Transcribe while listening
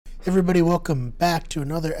Everybody, welcome back to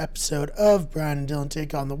another episode of Brian and Dylan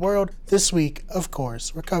Take on the World. This week, of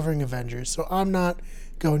course, we're covering Avengers, so I'm not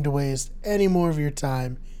going to waste any more of your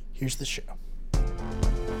time. Here's the show.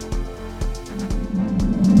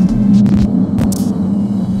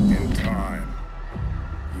 In time,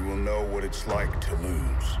 you will know what it's like to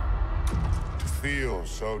lose. To feel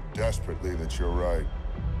so desperately that you're right,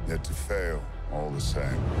 yet to fail all the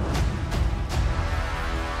same.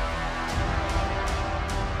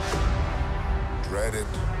 Dread it.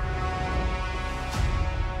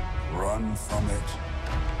 Run from it.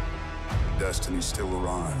 Destiny still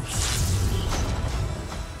arrives.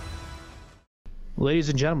 Ladies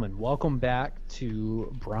and gentlemen, welcome back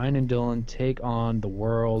to Brian and Dylan Take on the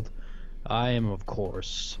World. I am, of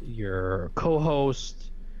course, your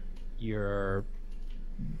co-host, your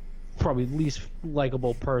probably least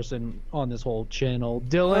likable person on this whole channel,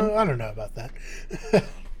 Dylan. I don't know about that.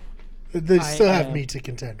 They still have me to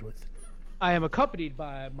contend with. I am accompanied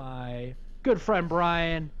by my good friend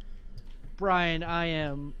Brian. Brian,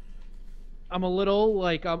 I'm a little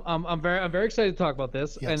like I'm very excited to talk about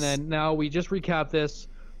this. Yes. And then now we just recapped this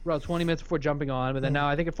around 20 minutes before jumping on, but then now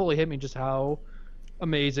I think it fully hit me just how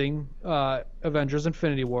amazing Avengers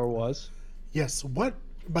Infinity War was. Yes, by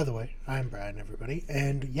the way, I'm Brian, everybody,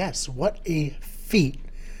 and yes, what a feat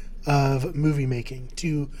of movie making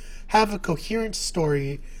to have a coherent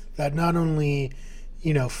story that not only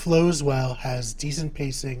flows well, has decent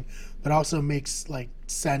pacing, but also makes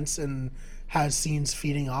sense and has scenes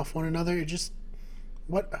feeding off one another. It just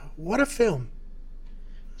what a film.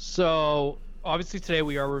 So obviously today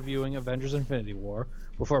we are reviewing Avengers Infinity War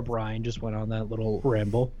before Brian just went on that little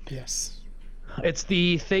ramble. Yes. It's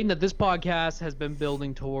the thing that this podcast has been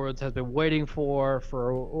building towards, has been waiting for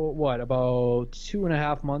what, about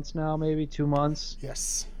 2.5 months now, maybe 2 months.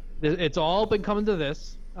 Yes. It's all been coming to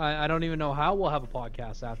this. I don't even know how we'll have a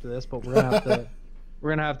podcast after this, but we're gonna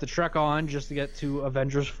have to trek on just to get to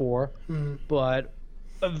Avengers 4. Mm-hmm. But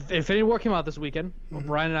Infinity War came out this weekend. Mm-hmm.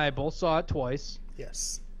 Brian and I both saw it twice.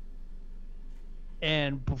 Yes.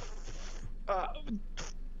 And up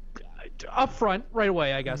front, right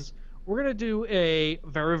away, I guess, we're gonna do a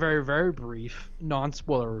very, very, very brief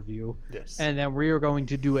non-spoiler review. Yes. And then we are going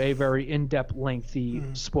to do a very in-depth, lengthy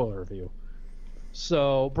spoiler review.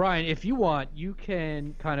 So, Brian, if you want, you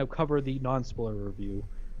can kind of cover the non-spoiler review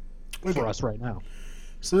for us right now.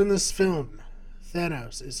 So in this film,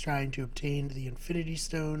 Thanos is trying to obtain the Infinity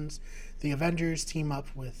Stones. The Avengers team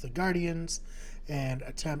up with the Guardians and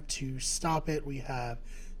attempt to stop it. We have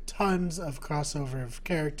tons of crossover of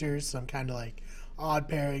characters, some kind of odd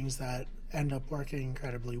pairings that end up working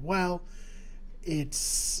incredibly well.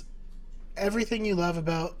 It's everything you love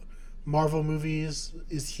about Marvel movies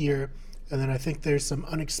is here. And then I think there's some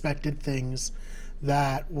unexpected things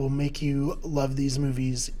that will make you love these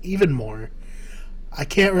movies even more. I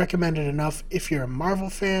can't recommend it enough if you're a Marvel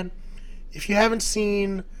fan. If you haven't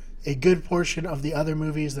seen a good portion of the other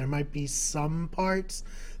movies, there might be some parts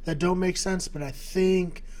that don't make sense, but I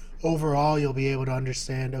think overall you'll be able to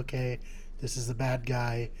understand, okay, this is the bad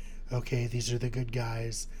guy. Okay, these are the good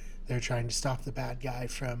guys. They're trying to stop the bad guy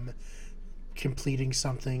from completing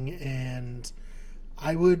something, and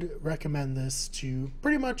I would recommend this to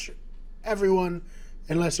pretty much everyone,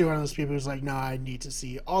 unless you're one of those people who's like, no, I need to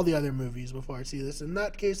see all the other movies before I see this. In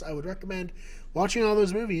that case, I would recommend watching all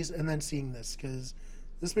those movies and then seeing this, because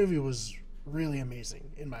this movie was really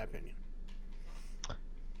amazing, in my opinion.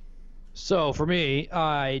 So, for me,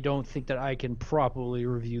 I don't think that I can properly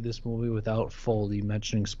review this movie without fully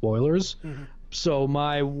mentioning spoilers. Mm-hmm. So,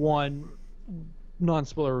 my one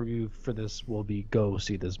non-spoiler review for this will be go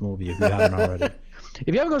see this movie if you haven't already.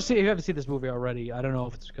 If you haven't seen this movie already, I don't know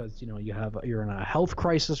if it's because you're in a health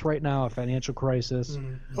crisis right now, a financial crisis,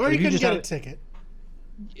 or you can get a ticket.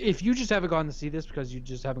 If you just haven't gone to see this because you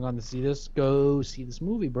just haven't gone to see this, go see this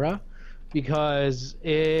movie, bruh, because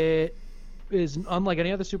it is unlike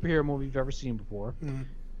any other superhero movie you've ever seen before.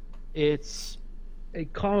 It's a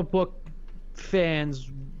comic book fan's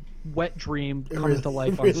wet dream coming to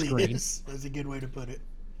life on screen. That's a good way to put it.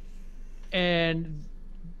 And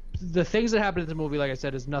the things that happen in the movie, like I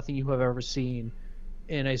said, is nothing you have ever seen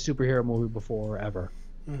in a superhero movie before, ever.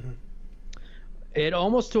 Mm-hmm. It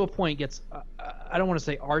almost to a point gets, I don't want to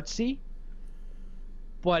say artsy,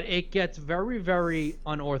 but it gets very, very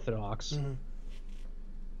unorthodox. Mm-hmm.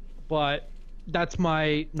 But that's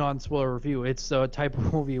my non-spoiler review. It's a type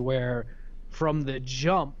of movie where from the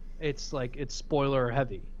jump, it's spoiler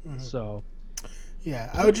heavy. Mm-hmm. So,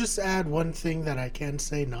 yeah, I would just add one thing that I can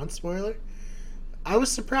say non-spoiler. I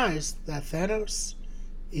was surprised that Thanos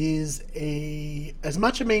is as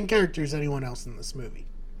much a main character as anyone else in this movie.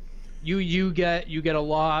 You get a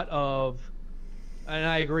lot of, and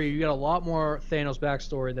I agree, you get a lot more Thanos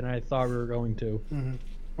backstory than I thought we were going to,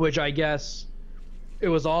 which I guess it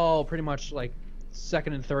was all pretty much like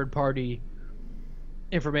second and third party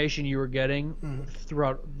information you were getting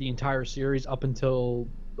throughout the entire series up until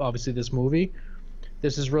obviously this movie.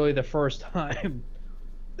 This is really the first time.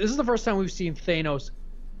 This is the first time we've seen Thanos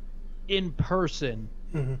in person,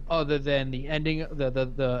 other than the ending,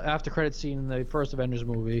 the after credit scene in the first Avengers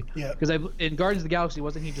movie. Yeah. Because in Guardians of the Galaxy,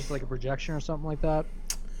 wasn't he just like a projection or something like that?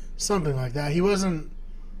 Something like that. He wasn't.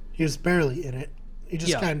 He was barely in it. He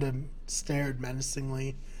just Yeah. kind of stared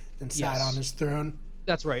menacingly and sat Yes. on his throne.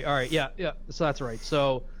 That's right. All right. Yeah. So that's right.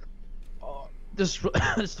 So this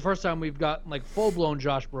is the first time we've got like full blown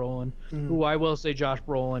Josh Brolin, who I will say Josh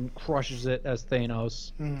Brolin crushes it as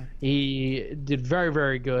Thanos. He did very,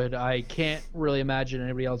 very good. I can't really imagine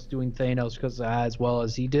anybody else doing Thanos because as well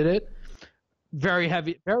as he did it. Very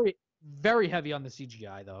heavy, very, very heavy on the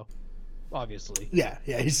CGI though, obviously. Yeah,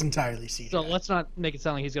 he's entirely CGI. So let's not make it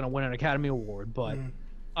sound like he's going to win an Academy Award, but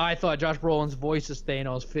I thought Josh Brolin's voice as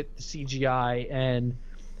Thanos fit the CGI and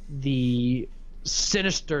the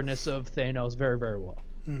sinisterness of Thanos very, very well.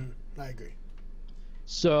 I agree.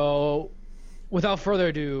 So, without further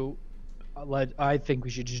ado, I think we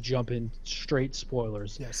should just jump in straight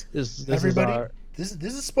spoilers. Yes. This Everybody, is our this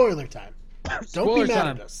is spoiler time. Don't spoiler be mad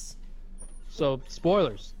time. at us. So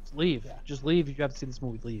spoilers. Leave. Yeah. Just leave if you haven't seen this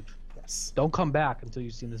movie. Leave. Yes. Don't come back until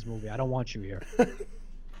you've seen this movie. I don't want you here.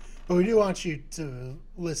 But we do want you to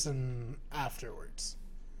listen afterwards.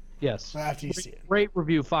 Yes. After you see it. Rate,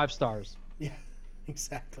 review, 5 stars. Yeah,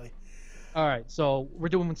 exactly. All right, so we're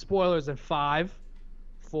doing spoilers in 5,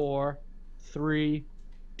 4, 3,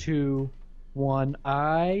 2, 1.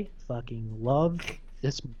 I fucking love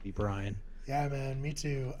this movie, Brian. Yeah, man, me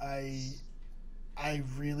too. I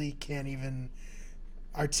really can't even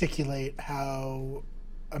articulate how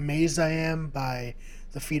amazed I am by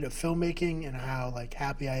the feat of filmmaking and how like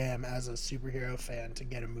happy I am as a superhero fan to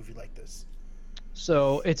get a movie like this.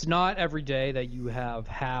 So it's not every day that you have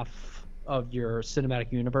half of your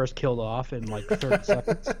cinematic universe killed off in like 30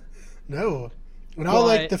 seconds. No. And all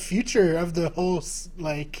like But- the future of the whole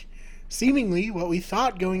like seemingly what we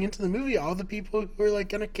thought going into the movie, all the people who were like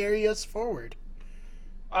going to carry us forward.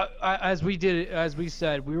 As we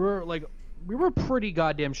said, we were pretty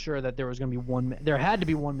goddamn sure that there was going to be there had to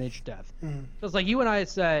be one major death. Just like you and I had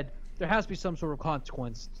said, there has to be some sort of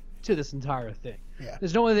consequence to this entire thing. Yeah.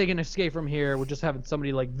 There's no way they can escape from here with just having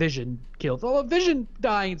somebody like Vision killed. Although Vision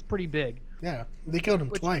dying is pretty big. Yeah, they killed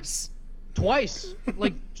him twice. Twice.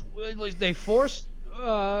 like they forced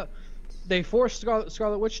Scarlet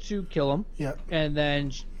Witch to kill him. Yeah. And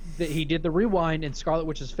then he did the rewind in Scarlet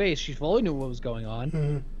Witch's face. She fully knew what was going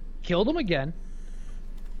on. Killed him again.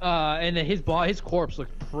 And then his corpse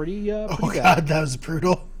looked pretty Oh bad. god, that was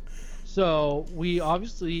brutal. So we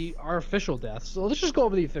obviously our official deaths. So let's just go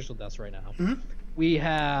over the official deaths right now. We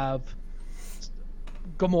have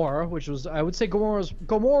Gamora, which was I would say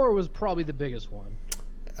Gamora was probably the biggest one.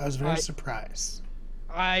 I was very surprised.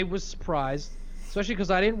 I was surprised, especially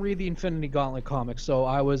because I didn't read the Infinity Gauntlet comics, so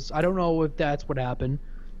I don't know if that's what happened.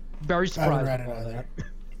 Very surprised read it about either. that.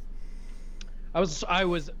 I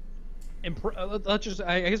was let's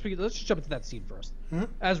just jump into that scene first.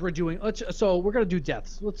 As we're doing, so we're gonna do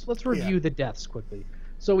deaths. Let's review the deaths quickly.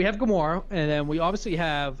 So we have Gamora, and then we obviously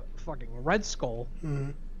have fucking Red Skull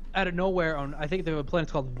out of nowhere on I think the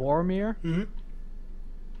planet's called Vormir.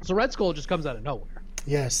 So Red Skull just comes out of nowhere.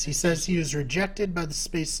 Yes, he says he was rejected by the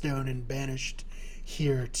Space Stone and banished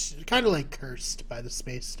here, kind of like cursed by the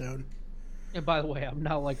Space Stone. And by the way, I'm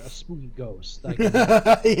now like a spooky ghost.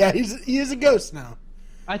 Yeah, he is a ghost now.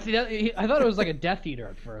 I thought it was like a Death Eater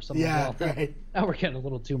at first. I'm Yeah, like, well, right. Now we're getting a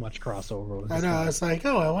little too much crossover. With I this know. guy. I was like,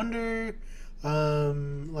 oh, I wonder,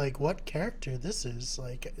 like what character this is.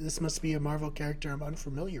 Like, this must be a Marvel character I'm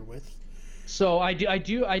unfamiliar with. So I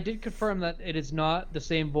did confirm that it is not the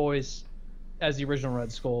same voice as the original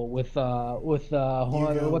Red Skull with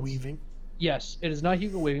Hugo Weaving. Yes, it is not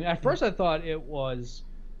Hugo Weaving. At first, I thought it was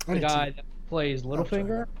the guy that plays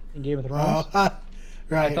Littlefinger in Game of Thrones.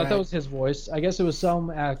 Right. I thought that was his voice. I guess it was some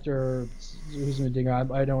actor who's in the dinger.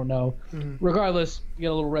 I don't know. Regardless, you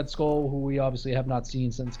get a little Red Skull, who we obviously have not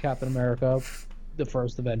seen since Captain America, the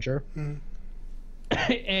first Avenger.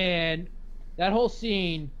 And that whole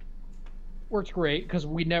scene worked great because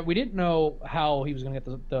we didn't know how he was going to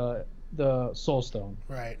get the Soul Stone.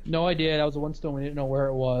 Right. No idea. That was the one stone we didn't know where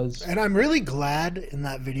it was. And I'm really glad in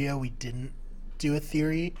that video we didn't do a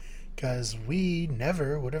theory because we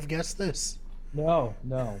never would have guessed this. No,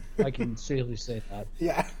 I can safely say that.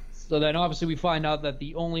 Yeah. So then obviously we find out that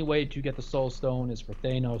the only way to get the Soul Stone is for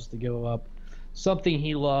Thanos to give up something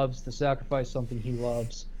he loves, to sacrifice something he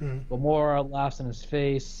loves. Gamora laughs in his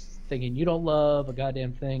face, thinking, you don't love a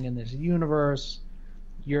goddamn thing in this universe.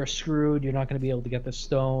 You're screwed. You're not going to be able to get the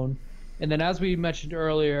stone. And then as we mentioned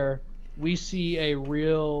earlier, we see a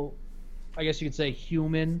real, I guess you could say,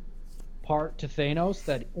 human part to Thanos.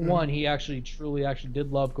 That, one, he actually truly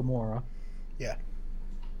did love Gamora. Yeah.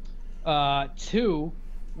 Two,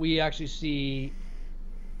 we actually see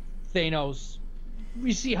Thanos.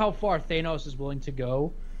 We see how far Thanos is willing to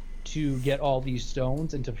go to get all these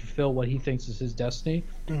stones and to fulfill what he thinks is his destiny.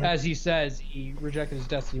 As he says, he rejected his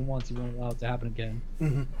destiny once; he won't allow it to happen again.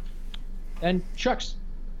 And chucks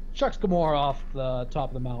Gamora off the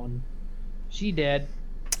top of the mountain. She dead.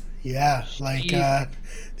 Yeah, like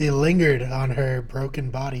they lingered on her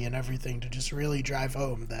broken body and everything to just really drive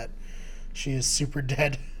home that she is super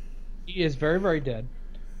dead. She is very, very dead.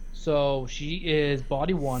 So she is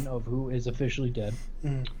body one of who is officially dead.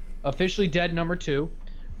 Officially dead number two.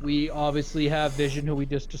 We obviously have Vision, who we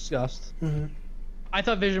just discussed. I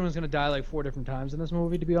thought Vision was going to die like 4 different times in this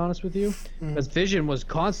movie, to be honest with you. Because Vision was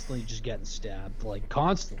constantly just getting stabbed, like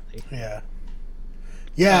constantly. Yeah.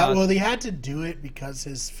 Yeah, well, they had to do it because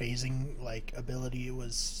his phasing like ability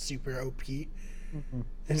was super OP.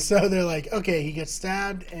 And so they're like, okay, he gets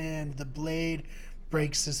stabbed and the blade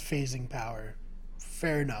breaks his phasing power.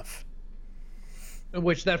 Fair enough.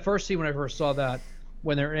 Which that first scene when I first saw that,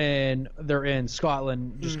 when they're in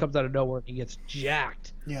Scotland, just comes out of nowhere and he gets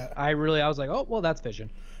jacked. Yeah. I was like, oh well, that's Vision.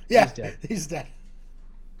 Yeah, He's dead. He's dead.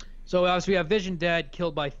 So obviously we have Vision dead,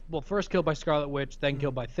 first killed by Scarlet Witch, then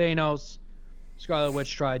killed by Thanos. Scarlet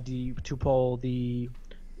Witch tried to pull the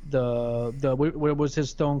what was his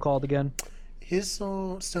stone called again? His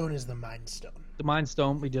soul stone is the Mind Stone. The Mind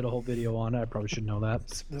Stone. We did a whole video on it. I probably should know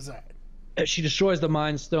that. That's right. She destroys the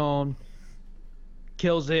Mind Stone,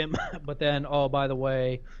 kills him, but then, oh, by the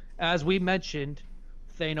way, as we mentioned,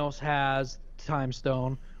 Thanos has Time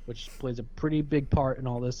Stone, which plays a pretty big part in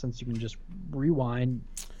all this, since you can just rewind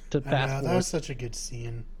to fast forward. That was such a good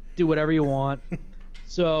scene. Do whatever you want.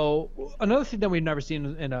 So another thing that we've never seen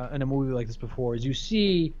in a movie like this before is you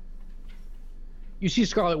see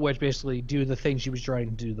Scarlet Witch basically do the thing she was trying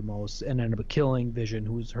to do the most and end up killing Vision,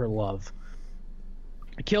 who's her love.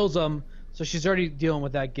 It kills him, so she's already dealing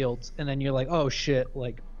with that guilt, and then you're like, oh shit,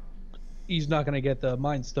 like he's not gonna get the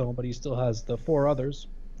Mind Stone, but he still has the 5 others,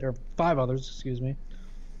 excuse me,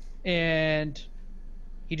 and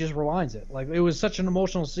he just rewinds it. Like, it was such an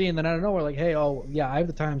emotional scene. Then out of nowhere, like, hey, oh yeah, I have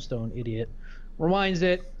the Time Stone, idiot. Rewinds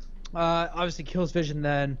it, obviously kills Vision.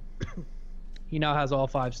 Then he now has all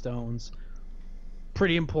 5 stones.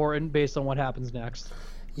 Pretty important based on what happens next.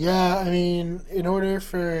 Yeah, I mean, in order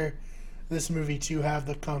for this movie to have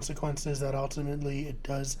the consequences that ultimately it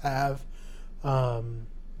does have,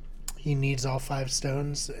 he needs all 5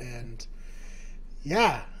 stones, and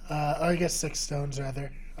yeah, or I guess 6 stones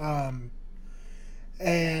rather.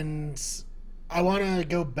 And I want to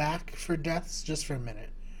go back for deaths just for a minute,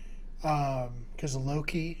 because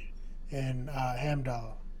Loki and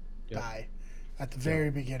Heimdall die at the very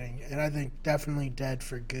beginning, and I think definitely dead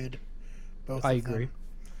for good. Both. I agree.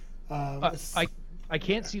 I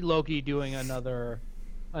can't see Loki doing another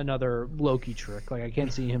Loki trick. Like, I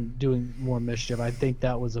can't see him doing more mischief. I think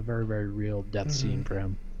that was a very, very real death scene for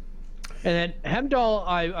him. And then Heimdall,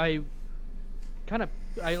 I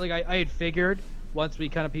had figured once we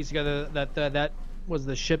kind of pieced together that was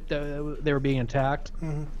the ship that they were being attacked.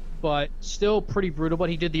 But still pretty brutal. But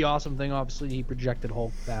he did the awesome thing. Obviously, he projected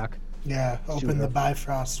Hulk back. Yeah, open the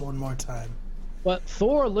Bifrost one more time. But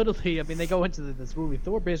Thor, literally, I mean, they go into this movie.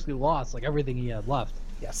 Thor basically lost like everything he had left.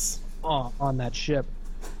 Yes. On that ship.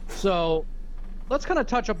 So let's kind of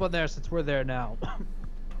touch up on there since we're there now.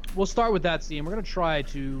 We'll start with that scene. We're gonna try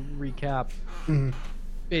to recap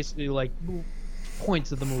basically like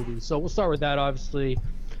points of the movie. So we'll start with that. Obviously,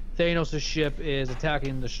 Thanos' ship is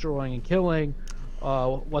attacking, destroying, and killing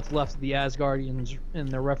what's left of the Asgardians in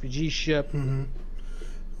their refugee ship.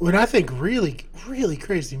 When I think really, really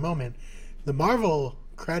crazy moment, the Marvel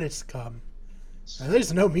credits come, and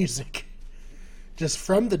there's no music. Just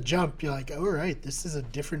from the jump, you're like, all right, this is a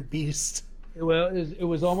different beast. Well, it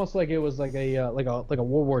was almost like it was like a World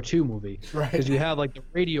War II movie, right? Because you have like the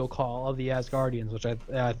radio call of the Asgardians, which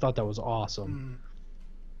I thought that was awesome.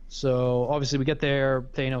 So obviously we get there,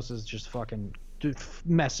 Thanos is just fucking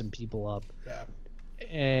messing people up. Yeah.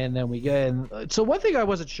 And then we get so one thing I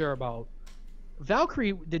wasn't sure about,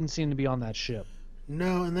 Valkyrie didn't seem to be on that ship.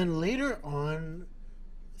 No, and then later on,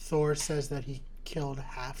 Thor says that he killed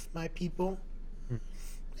half my people.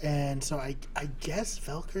 And so I guess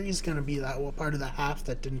Valkyrie's going to be that part of the half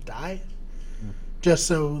that didn't die. Just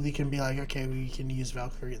so they can be like, okay, we can use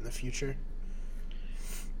Valkyrie in the future.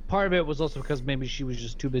 Part of it was also because maybe she was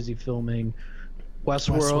just too busy filming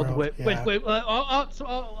Westworld. Wait,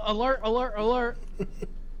 alert.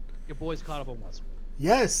 Your boy's caught up on Westworld.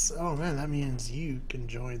 Yes. Oh, man, that means you can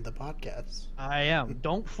join the podcast. I am.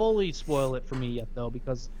 Don't fully spoil it for me yet, though,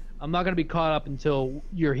 because I'm not going to be caught up until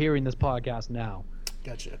you're hearing this podcast now.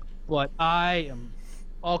 Gotcha. But I am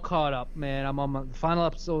all caught up, man. I'm on the final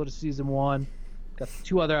episode of season 1. Got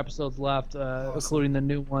 2 other episodes left, including the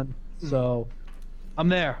new one. So I'm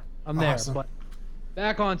there. Awesome. But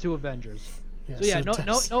back on to Avengers. Yeah,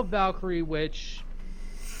 No Valkyrie, which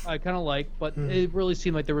I kind of like, but it really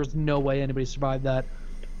seemed like there was no way anybody survived that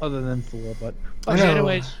other than Thor. But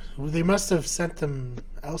anyways, they must have sent them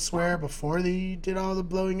elsewhere before they did all the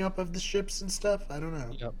blowing up of the ships and stuff. I don't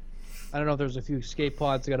know. Yep. I don't know if there's a few escape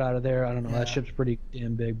pods that got out of there. I don't know. Yeah. That ship's pretty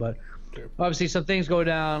damn big, but Sure. obviously some things go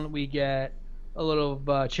down. We get a little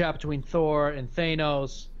chat between Thor and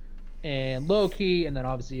Thanos and Loki, and then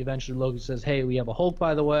obviously eventually Loki says, "Hey, we have a Hulk,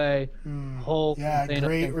 by the way." Hulk. Yeah, and Thanos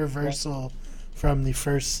great reversal from the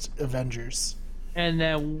first Avengers. And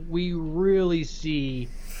then we really see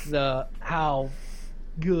how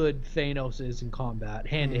good Thanos is in combat,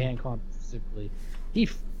 hand-to-hand combat specifically.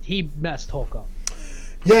 He messed Hulk up.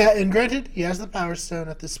 Yeah, and granted, he has the Power Stone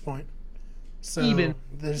at this point, so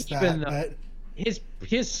there's that. But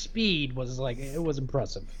his speed was it was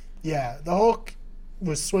impressive. yeah, the Hulk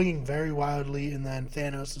was swinging very wildly, and then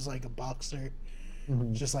Thanos was like a boxer,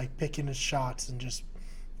 just like picking his shots and just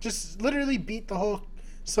literally beat the Hulk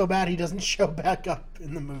so bad he doesn't show back up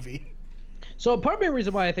in the movie. So part of the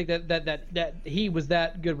reason why I think that he was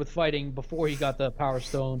that good with fighting before he got the Power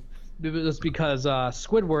Stone was because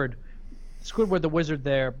Squidward the wizard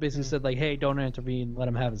there basically said like, "Hey, don't intervene, let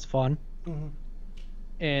him have his fun."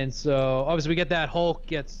 And so obviously we get that Hulk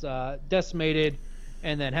gets decimated,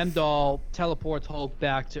 and then Heimdall teleports Hulk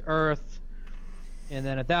back to Earth, and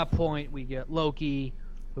then at that point we get Loki,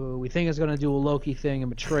 who we think is going to do a Loki thing and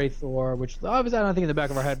betray Thor, which obviously I don't think in the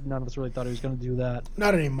back of our head none of us really thought he was going to do that.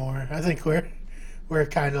 Not anymore. I think we're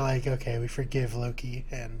kind of like, okay, we forgive Loki,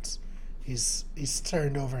 and he's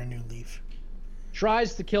turned over a new leaf.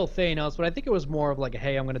 Tries to kill Thanos, but I think it was more of like,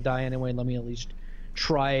 hey, I'm going to die anyway, let me at least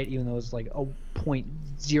try it, even though it's like a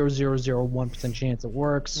 0.0001% chance it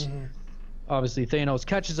works. Obviously, Thanos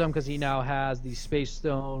catches him because he now has the Space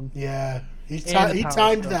Stone. Yeah, he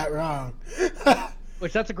timed that wrong.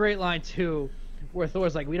 Which that's a great line too, where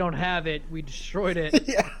Thor's like, "We don't have it, we destroyed it,"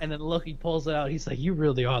 Yeah. and then Loki pulls it out. He's like, "You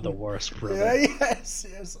really are the worst, brother." Yeah,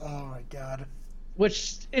 yes. Oh my god.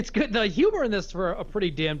 Which it's good. The humor in this for a pretty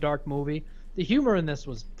damn dark movie. The humor in this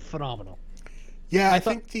was phenomenal. Yeah, I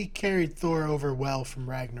think they carried Thor over well from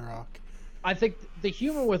Ragnarok. I think the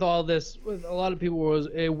humor with all this, with a lot of people,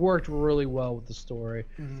 it worked really well with the story,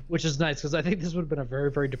 which is nice because I think this would have been a very,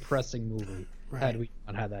 very depressing movie had we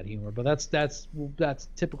not had that humor. But that's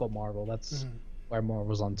typical Marvel. That's why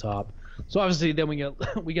Marvel's on top. So obviously, then we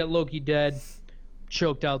get Loki dead,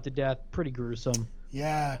 choked out to death, pretty gruesome.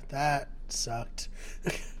 Yeah, that sucked.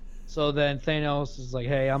 So then Thanos is like,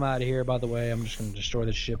 "Hey, I'm out of here. By the way, I'm just going to destroy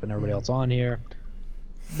the ship and everybody else on here."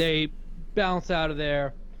 They bounce out of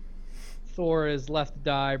there. Thor is left to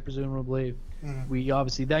die, presumably. We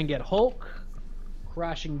obviously then get Hulk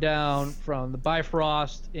crashing down from the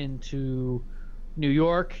Bifrost into New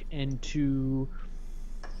York, into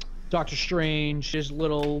Doctor Strange, his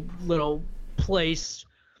little place.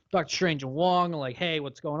 Doctor Strange and Wong are like, "Hey,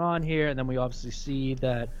 what's going on here?" And then we obviously see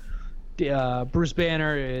that Bruce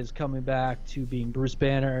Banner is coming back to being Bruce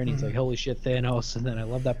Banner, and he's like, "Holy shit, Thanos!" And then I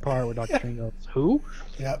love that part where Doctor Strange goes, "Who?"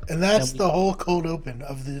 Yep, and that's the whole cold open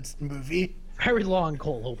of this movie. Very long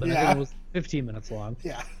cold open. Yeah. I think it was 15 minutes long.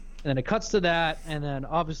 Yeah. And then it cuts to that, and then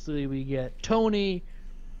obviously we get Tony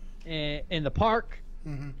in the park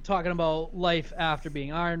talking about life after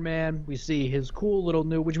being Iron Man. We see his cool little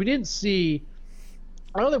new, which we didn't see.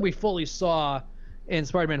 I don't think we fully saw in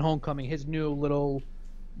Spider-Man: Homecoming, his new little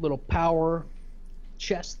power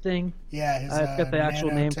chest thing. Yeah, his I've got the actual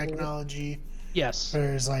name for it. technology. Yes.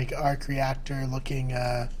 There's like arc reactor looking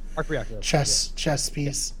Arc reactor. chess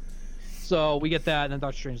piece. So we get that, and then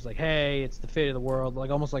Doctor Strange is like, "Hey, it's the fate of the world," like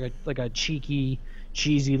almost like a cheesy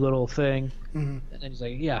little thing. And then he's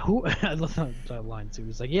like, "Yeah, who?" I love that line too.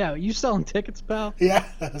 He's like, "Yeah, you selling tickets, pal?" Yeah,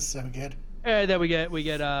 that was so good. And then we get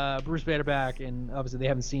Bruce Banner back, and obviously they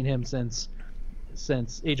haven't seen him since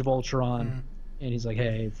Age of Ultron. And he's like,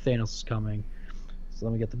 "Hey, Thanos is coming." So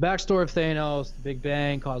then we get the backstory of Thanos. The Big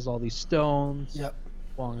Bang caused all these stones. Yep.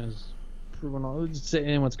 Wong is proven all,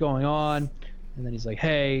 saying what's going on. And then he's like,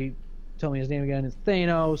 hey, tell me his name again. It's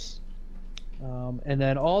Thanos. And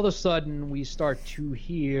then all of a sudden, we start to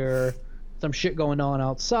hear some shit going on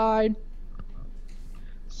outside.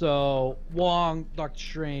 So Wong, Doctor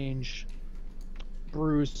Strange,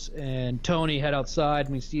 Bruce, and Tony head outside,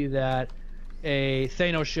 and we see that a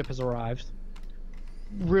Thanos ship has arrived.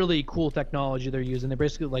 Really cool technology they're using. They're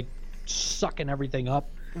basically like sucking everything up,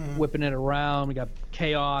 whipping it around. We got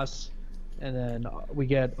Chaos, and then we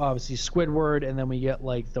get obviously Squidward, and then we get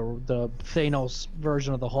like the Thanos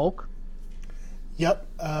version of the Hulk. Yep.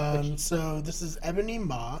 So this is Ebony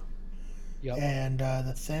Maw. Yep. And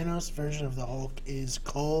the Thanos version of the Hulk is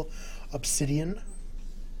Cole Obsidian.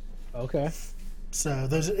 Okay. So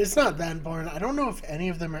it's not that important. I don't know if any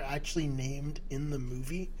of them are actually named in the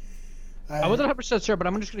movie. I wasn't 100% sure, but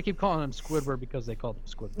I'm just going to keep calling him Squidward because they called him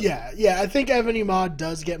Squidward. Yeah. I think Ebony Maw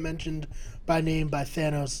does get mentioned by name by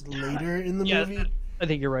Thanos later in the movie. I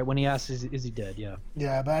think you're right. When he asks, is he dead? Yeah.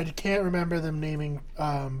 Yeah, but I can't remember them naming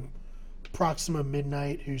Proxima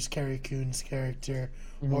Midnight, who's Carrie Coon's character,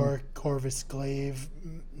 or Corvus Glaive.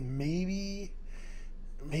 Maybe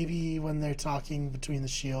when they're talking between the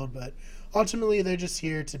Shield, but ultimately they're just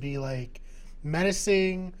here to be like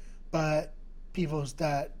menacing, but people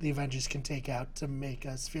that the Avengers can take out to make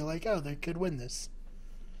us feel like, oh, they could win this.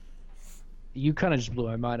 You kind of just blew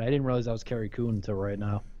my mind. I didn't realize that was Carrie Coon until right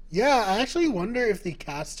now. Yeah, I actually wonder if they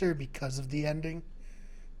cast her because of the ending.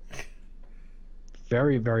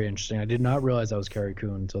 Very, very interesting. I did not realize that was Carrie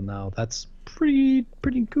Coon until now. That's pretty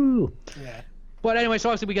cool. Yeah. But anyway, so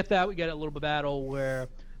obviously we get that. We get a little bit of battle where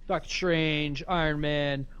Doctor Strange, Iron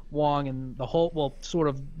Man, Wong, and the Hulk. Well, sort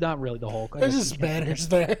of not really the Hulk. There's just banners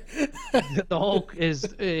there. The Hulk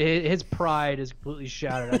his pride is completely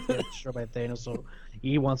shattered after getting destroyed by Thanos, so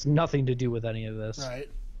he wants nothing to do with any of this. Right.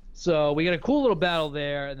 So we get a cool little battle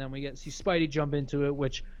there, and then we see Spidey jump into it,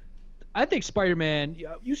 which I think Spider-Man.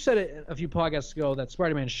 You said it a few podcasts ago that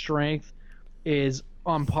Spider-Man's strength is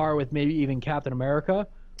on par with maybe even Captain America.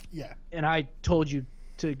 Yeah. And I told you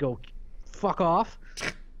to go fuck off.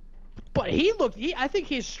 But I think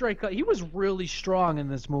his strength, he was really strong in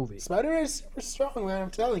this movie. Spider-Man is super strong, man,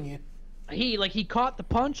 I'm telling you. He caught the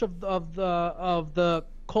punch of the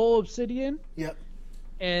Cole Obsidian. Yep.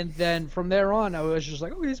 And then from there on, I was just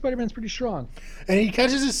like, okay, Spider-Man's pretty strong. And he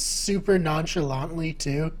catches it super nonchalantly,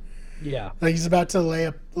 too. Yeah. Like, he's about to lay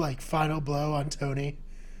a, final blow on Tony.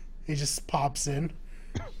 He just pops in.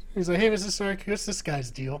 He's like, hey, Mr. Stark, what's this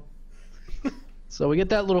guy's deal? So we get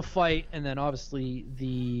that little fight, and then obviously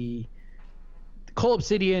the Cole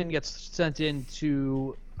Obsidian gets sent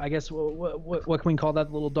into, I guess, what can we call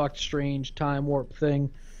that little Doctor Strange time warp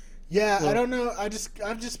thing? Yeah, I don't know. I've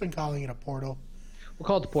just been calling it a portal. We'll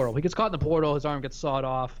call it the portal. He gets caught in the portal. His arm gets sawed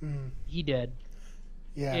off. He dead.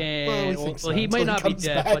 Yeah. And, we think so. He might not be comes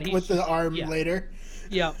dead, back but he's with the arm later.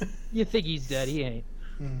 Yeah, you think he's dead. He ain't.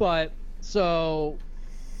 But so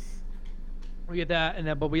we get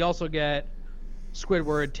that, but we also get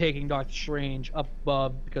Squidward taking Doctor Strange up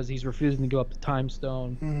above because he's refusing to go up the Time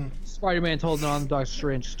Stone. Spider-Man told on Doctor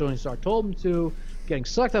Strange. Tony Stark told him to. Getting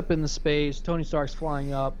sucked up into space. Tony Stark's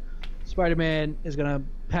flying up. Spider-Man is gonna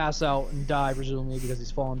pass out and die presumably because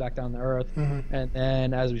he's falling back down to Earth. And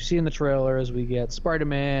then, as we see in the trailers, we get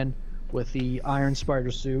Spider-Man with the Iron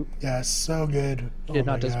Spider suit. Yeah, so good. Did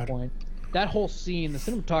not disappoint. That whole scene, the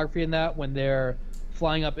cinematography in that, when they're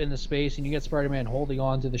flying up into space and you get Spider-Man holding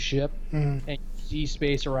on to the ship and you see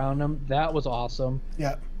space around him, that was awesome.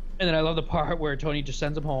 Yeah. And then I love the part where Tony just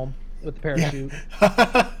sends him home with the parachute.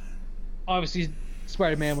 Yeah. Obviously,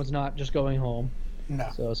 Spider-Man was not just going home. No.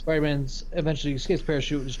 So Spider-Man's eventually escapes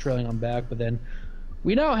parachute and is trailing on back, but then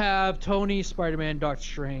we now have Tony, Spider-Man, Doctor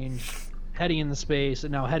Strange heading into space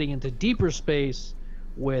and now heading into deeper space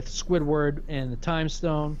with Squidward and the Time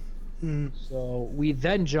Stone. So we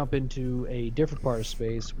then jump into a different part of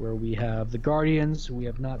space where we have the Guardians, who we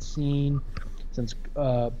have not seen since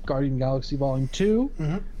Guardian Galaxy Volume 2,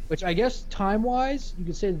 which I guess time-wise, you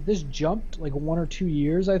could say that this jumped like 1 or 2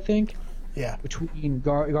 years, I think. Yeah. Between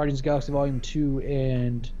Guardians Galaxy Volume 2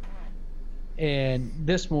 and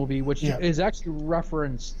this movie, which is actually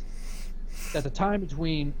referenced that the time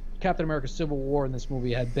between Captain America Civil War and this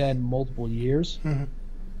movie had been multiple years.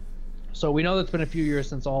 So we know that it's been a few years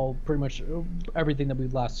since pretty much everything that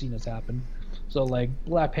we've last seen has happened. So like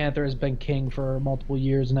Black Panther has been king for multiple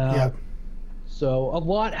years now. Yeah. So a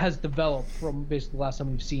lot has developed from basically the last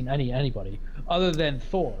time we've seen anybody other than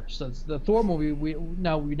Thor. So it's the Thor movie we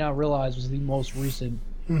now realize was the most recent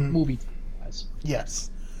movie.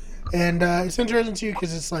 Yes. And it's interesting too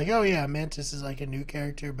because it's like, oh yeah, Mantis is like a new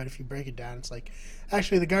character, but if you break it down, it's like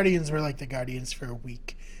actually the Guardians were like the Guardians for a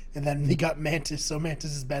week, and then they got Mantis, so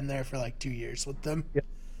Mantis has been there for like 2 years with them. Yep.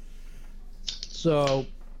 So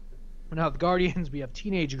now the Guardians, we have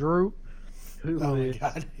teenage Groot, who Oh my is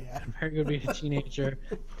god, yeah. very good being a teenager,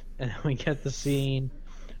 and then we get the scene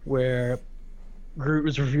where Groot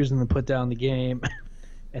was refusing to put down the game.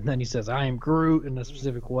 And then he says, "I am Groot" in a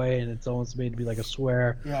specific way, and it's almost made to be like a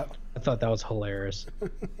swear. Yeah. I thought that was hilarious. So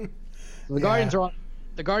the Yeah.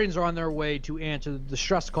 Guardians are on their way to answer the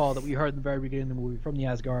stress call that we heard in the very beginning of the movie from the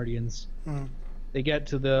Asgardians. Mm. They get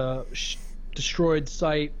to the destroyed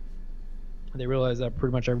site. They realize that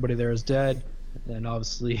pretty much everybody there is dead. And then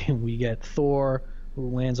obviously we get Thor, who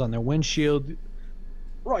lands on their windshield.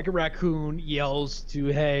 Rocket Raccoon yells to,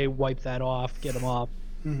 "Hey, wipe that off, get him off."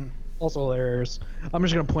 Mm-hmm. Also hilarious. I'm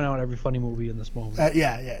just gonna point out every funny movie in this movie.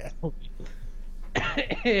 Yeah.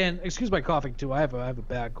 And excuse my coughing too. I have a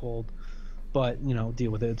bad cold, but deal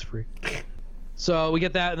with it. It's free. So we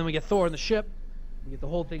get that, and then we get Thor in the ship. We get the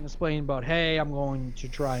whole thing explained about, hey, I'm going to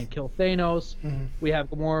try and kill Thanos. Mm-hmm. We have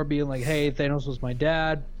Gamora being like, hey, Thanos was my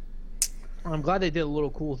dad. And I'm glad they did a little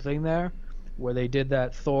cool thing there, where they did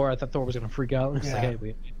that. I thought Thor was gonna freak out. It's like, hey,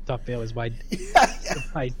 we thought it was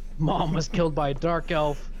my mom was killed by a dark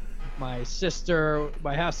elf. My half sister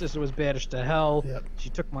was banished to hell. Yep. She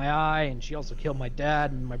took my eye, and she also killed my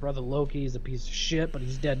dad. And my brother Loki is a piece of shit, but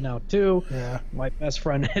he's dead now too. Yeah. My best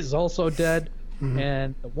friend is also dead. Mm-hmm.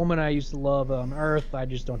 And the woman I used to love on Earth, I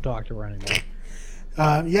just don't talk to her anymore.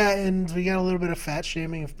 Yeah, and we got a little bit of fat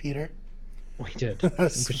shaming of Peter. We did.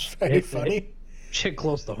 That's very funny. Shit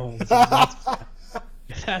close to home. So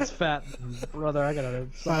that's fat, brother. I gotta.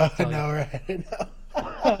 I know, right? I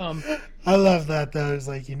know. I love that though. It's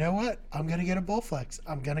like, you know what? I'm gonna get a Bullflex.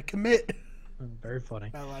 I'm gonna commit. Very funny.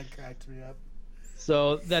 That cracked me up.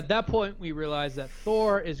 So at that point, we realize that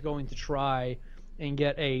Thor is going to try and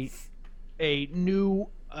get a new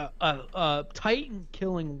Titan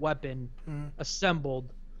killing weapon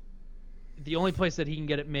assembled. The only place that he can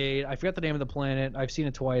get it made, I forgot the name of the planet. I've seen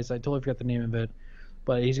it twice. I totally forgot the name of it.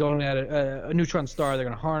 But he's going at a neutron star. They're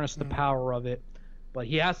going to harness the power of it. But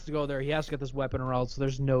he has to go there. He has to get this weapon, or else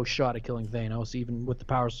there's no shot at killing Thanos. Even with the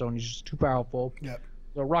Power Stone, he's just too powerful. Yep.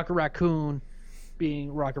 So Rocket Raccoon,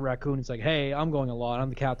 being Rocket Raccoon, he's like, hey, I'm going along. I'm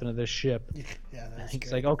the captain of this ship. Yeah, that's He's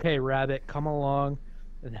great. like, okay, Rabbit, come along.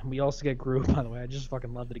 And then we also get Groot, by the way. I just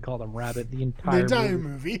fucking love that he called him Rabbit the entire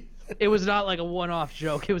movie. It was not like a one-off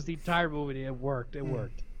joke. It was the entire movie. It worked. It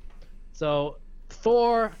worked. So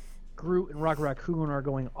Thor, Groot, and Rocket Raccoon are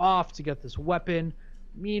going off to get this weapon.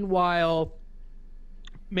 Meanwhile,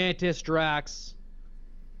 Mantis, Drax,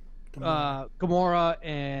 Gamora,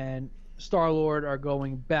 and Star-Lord are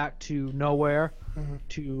going back to nowhere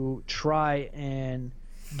to try and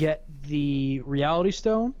get the Reality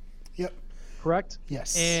Stone. Yep. Correct?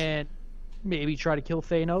 Yes. And maybe try to kill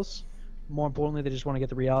Thanos. More importantly, they just want to get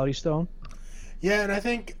the Reality Stone. Yeah, and I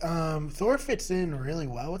think Thor fits in really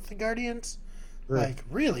well with the Guardians. Right. Like,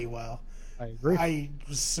 really well. I agree. I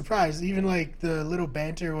was surprised. Even, like, the little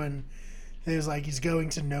banter when it was like he's going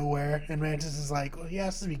to nowhere, and Mantis is like, well, he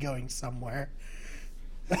has to be going somewhere.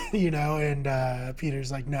 And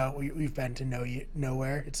Peter's like, no, we've been to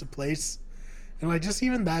nowhere. It's a place. And, like, just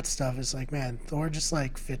even that stuff is like, man, Thor just,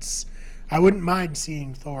 like, fits. I wouldn't mind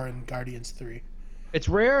seeing Thor in Guardians 3. It's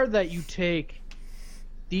rare that you take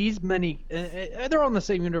these many. They're on the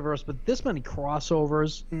same universe, but this many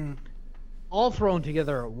crossovers, all thrown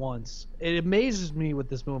together at once. It amazes me with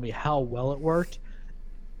this movie how well it worked.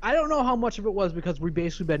 I don't know how much of it was because we've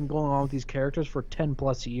basically been going on with these characters for 10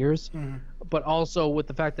 plus years, but also with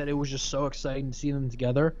the fact that it was just so exciting to see them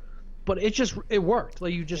together. But it worked.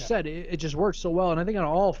 Like you just said, it just worked so well, and I think on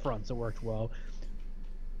all fronts it worked well.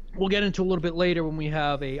 We'll get into a little bit later when we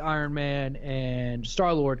have a Iron Man and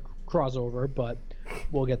Star-Lord crossover, but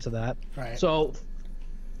we'll get to that. Right. So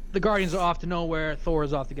the Guardians are off to nowhere. Thor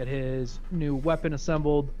is off to get his new weapon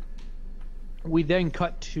assembled. We then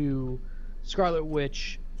cut to Scarlet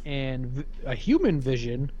Witch and a human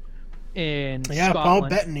Vision in Yeah, Scotland. Paul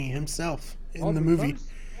Bettany himself in the movie.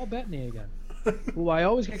 Paul Bettany again. Who I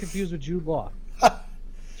always get confused with Jude Law.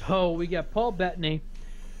 So we get Paul Bettany.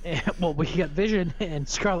 And, we get Vision and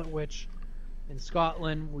Scarlet Witch in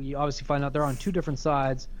Scotland. We obviously find out they're on two different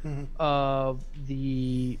sides of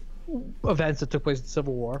the events that took place in the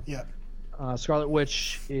Civil War. Yeah. Scarlet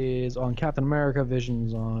Witch is on Captain America.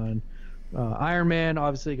 Vision's on Iron Man,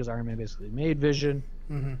 obviously, because Iron Man basically made Vision.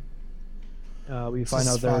 We find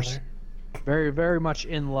out they're very, very much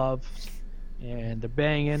in love, and they're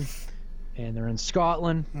banging, and they're in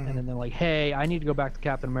Scotland. And then they're like, hey, I need to go back to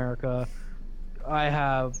Captain America. I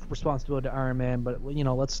have responsibility to Iron Man, but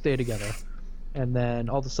let's stay together. And then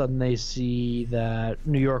all of a sudden they see that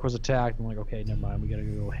New York was attacked. I'm like, okay, never mind. We gotta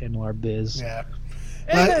go handle our biz. Yeah.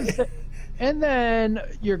 And then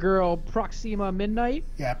your girl Proxima Midnight.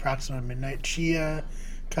 Yeah, Proxima Midnight. She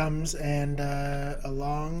comes and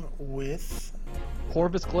along with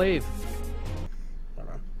Corvus Glaive. Hold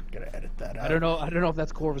on, gotta edit that out. I don't know if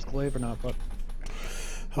that's Corvus Glaive or not, but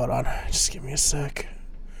hold on, just give me a sec.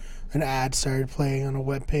 An ad started playing on a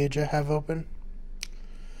web page I have open.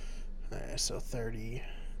 So 30.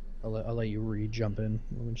 I'll let you jump in.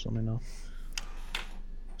 Just let me know.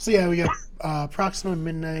 So yeah, we got Proxima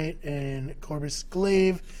Midnight and Corvus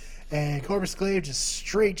Glaive, and Corvus Glaive just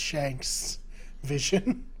straight shanks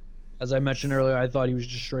Vision. As I mentioned earlier, I thought he was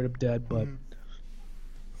just straight up dead, but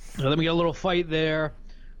then we get a little fight there.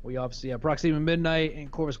 We obviously have Proxima Midnight and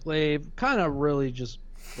Corvus Glaive kind of really just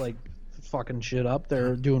like fucking shit up.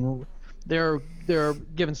 They're giving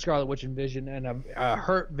Scarlet Witch and Vision and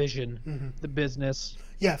hurt Vision the business.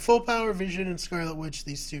 Yeah, full power Vision and Scarlet Witch.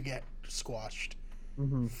 These two get squashed.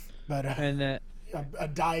 But and a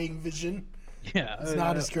dying Vision. Yeah, it's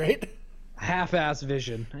not as great. Half-ass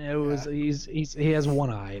Vision. It was he has one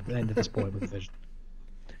eye at the end of this point with Vision.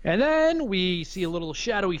 And then we see a little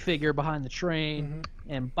shadowy figure behind the train,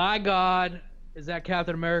 and by God, is that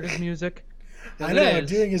Captain America's music? I know,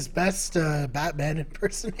 doing his best Batman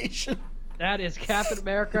impersonation. That is Captain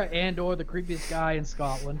America or the creepiest guy in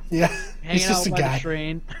Scotland. Yeah, hanging out by the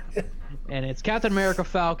train. And it's Captain America,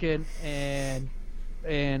 Falcon, and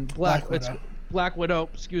Black Widow.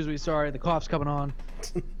 Excuse me, sorry, the cough's coming on.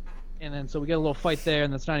 And then so we get a little fight there,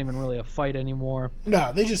 and that's not even really a fight anymore.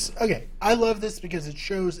 No, I love this because it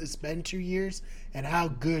shows it's been 2 years and how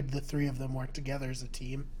good the three of them work together as a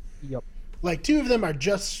team. Yep. Like, two of them are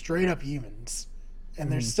just straight up humans,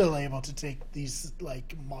 and they're still able to take these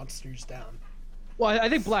like monsters down. Well, I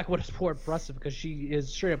think Black Widow's more impressive because she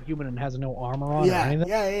is straight up human and has no armor on.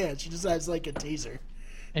 Yeah. She just has like a taser,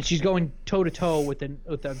 and she's going toe to toe with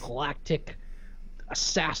a galactic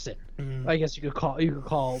assassin. I guess you could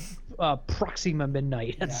call Proxima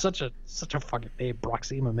Midnight. That's such a fucking name,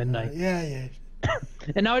 Proxima Midnight. Yeah.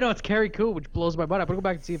 And now I know it's Carrie Coon, which blows my mind. I'm gonna go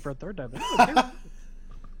back and see it for a third time.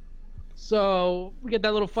 So we get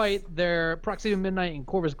that little fight there. Proxima Midnight and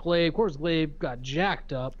Corvus Glaive. Corvus Glaive got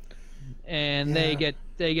jacked up, and they get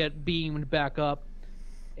beamed back up.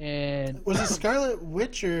 And was it Scarlet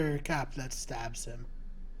Witch or Cap that stabs him?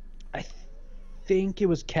 I think it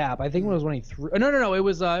was Cap. I think it was when he threw. No. It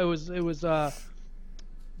was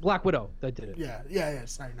Black Widow that did it. Yeah.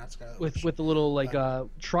 Sorry, not Scarlet Witch. With the little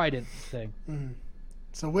trident thing.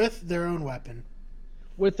 So with their own weapon.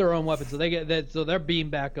 So they get that. So they're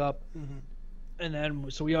beamed back up, and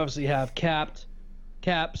then so we obviously have Cap,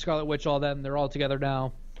 Scarlet Witch, all them. They're all together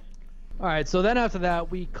now. All right. So then after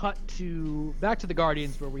that, we cut back to the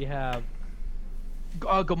Guardians, where we have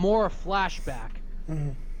a Gamora flashback.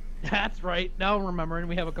 That's right. Now I'm remembering.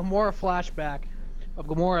 We have a Gamora flashback of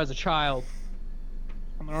Gamora as a child.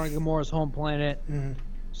 On Gamora's home planet.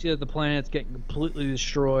 See that the planet's getting completely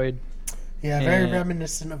destroyed. Yeah, very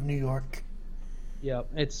reminiscent of New York. Yeah,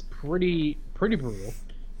 it's pretty brutal.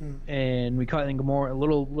 And we cut in Gamora, a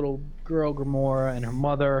little girl Gamora and her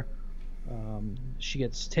mother. She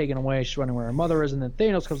gets taken away. She's running where her mother is, and then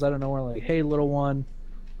Thanos comes out of nowhere like, "Hey, little one,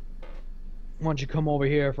 why don't you come over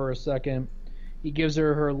here for a second?" He gives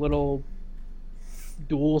her little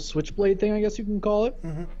dual switchblade thing, I guess you can call it.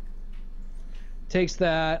 Takes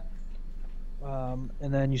that, and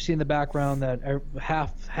then you see in the background that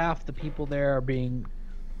half the people there are being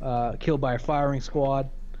killed by a firing squad,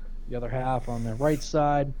 the other half on the right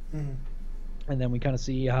side. And then we kind of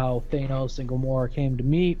see how Thanos and Gamora came to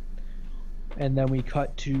meet, and then we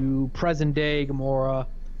cut to present day Gamora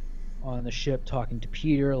on the ship talking to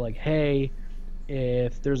Peter like, "Hey,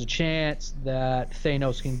 if there's a chance that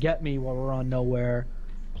Thanos can get me while we're on Nowhere,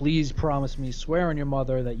 please promise me, swear on your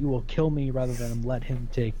mother, that you will kill me rather than let him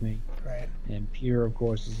take me." Right. And Peter, of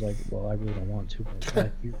course, is like, "Well, I really don't want to,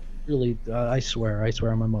 but you really, I swear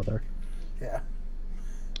on my mother." Yeah.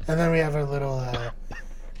 And then we have a little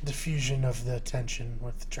diffusion of the tension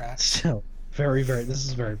with Drax. So this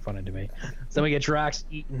is very funny to me. So we get Drax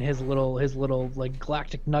eating his little like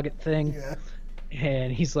galactic nugget thing. Yeah.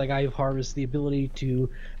 And he's like, "I've harvested the ability to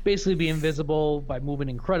basically be invisible by moving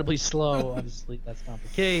incredibly slow." Obviously, that's not the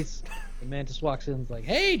case. The Mantis walks in and is like,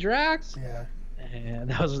 "Hey, Drax." Yeah. And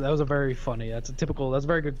that was a very funny. That's a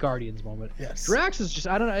very good Guardians moment. Yes. Drax is just,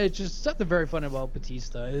 I don't know, it's just something very funny about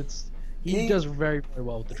Batista. He does very, very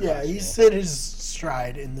well with the Drax. Yeah, he's hit his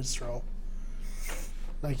stride in this role.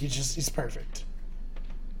 Like he's perfect.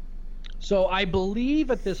 So I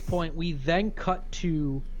believe at this point we then cut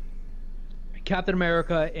to Captain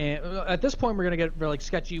America, and at this point we're gonna get really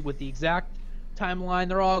sketchy with the exact timeline.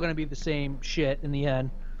 They're all gonna be the same shit in the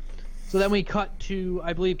end. So then we cut to,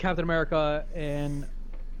 I believe, Captain America and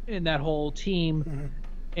that whole team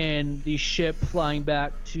and the ship flying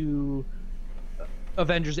back to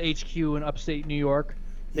Avengers HQ in upstate New York.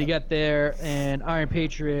 They get there, and Iron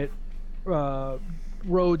Patriot,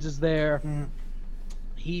 Rhodes is there.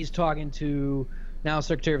 He's talking to now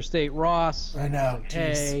Secretary of State Ross. I know. Like,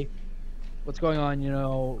 hey, what's going on? You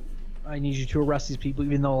know, I need you to arrest these people,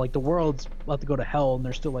 even though like the world's about to go to hell, and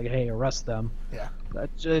they're still like, hey, arrest them. Yeah.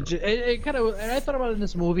 It kind of, and I thought about it in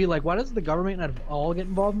this movie, like, why does the government not all get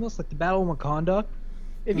involved in this? Like the Battle of Wakanda,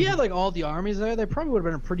 if you had like all the armies there, they probably would have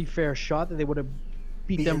been a pretty fair shot that they would have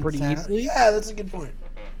beat them pretty easily. Yeah, that's a good point.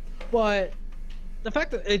 But the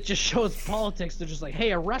fact that it just shows politics, they're just like,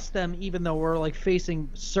 hey, arrest them, even though we're like facing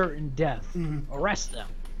certain death. Arrest them.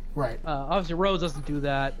 Right. Obviously, Rhodes doesn't do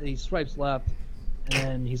that. He swipes left, and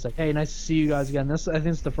then he's like, hey, nice to see you guys again. This, I think,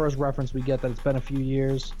 is the first reference we get that it's been a few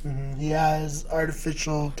years. He has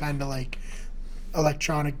artificial kind of like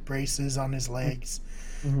electronic braces on his legs,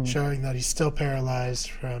 showing that he's still paralyzed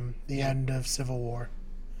from the end of Civil War.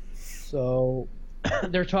 So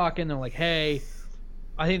they're talking. They're like, hey,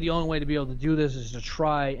 I think the only way to be able to do this is to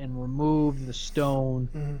try and remove the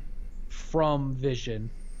stone from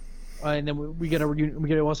Vision. And then we get a reunion.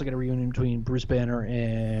 We also get a reunion between Bruce Banner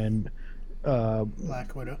and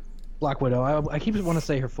Black Widow. Black Widow. I keep wanting to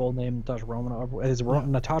say her full name, Natasha Romanoff. Is it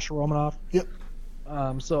Natasha Romanoff? Yep.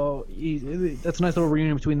 So that's a nice little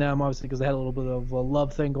reunion between them, obviously, because they had a little bit of a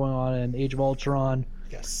love thing going on in Age of Ultron.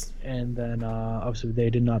 Yes. And then obviously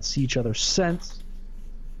they did not see each other since.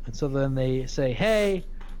 And so then they say, hey,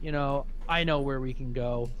 you know, I know where we can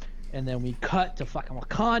go. And then we cut to fucking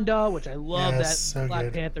Wakanda, which I love that so Black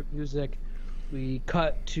good. Panther music. We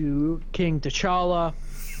cut to King T'Challa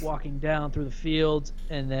walking down through the fields,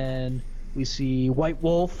 and then we see White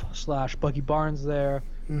Wolf / Bucky Barnes there.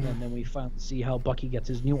 And then we finally see how Bucky gets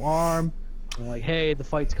his new arm. And we're like, hey, the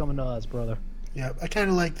fight's coming to us, brother. Yeah, I kind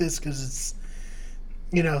of like this because it's,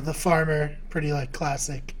 you know, the farmer, pretty like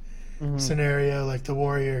classic scenario, like the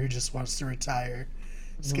warrior who just wants to retire.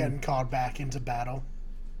 He's getting called back into battle.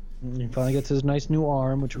 And he finally gets his nice new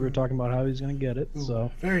arm, which we were talking about how he's going to get it.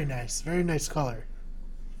 So Very nice color.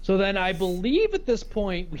 So then I believe at this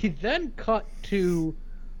point we then cut to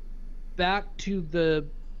back to the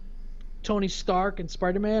Tony Stark and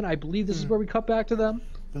Spider-Man. I believe this is where we cut back to them.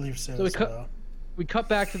 I believe so. So as we cut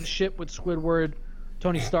back to the ship with Squidward,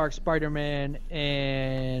 Tony Stark, Spider-Man,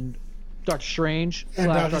 and Doctor Strange. and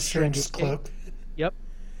 / Doctor Strange's escape. cloak. Yep.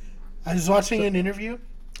 I was watching an interview,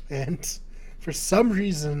 and for some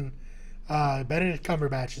reason, Benedict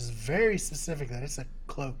Cumberbatch is very specific that it's a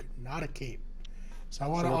cloak, not a cape. So I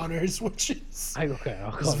want to honor his wishes.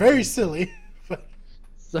 It's very silly. But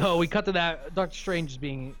So we cut to that. Doctor Strange is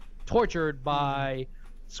being tortured by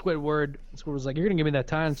Squidward. Squidward's like, you're going to give me that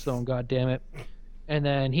time stone, goddammit. And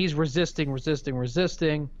then he's resisting.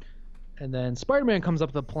 And then Spider-Man comes up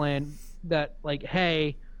with a plan that, like,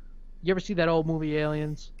 hey, you ever see that old movie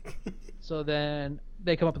Aliens? So then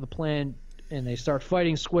they come up with a plan, and they start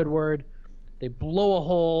fighting Squidward. They blow a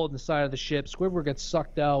hole in the side of the ship. Squidward gets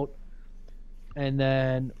sucked out. And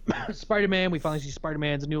then Spider-Man, we finally see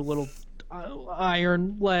Spider-Man's new little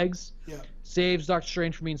iron legs. yeah, Saves Doctor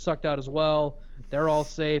Strange from being sucked out as well. They're all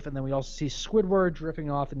safe. And then we also see Squidward drifting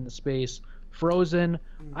off into space, frozen.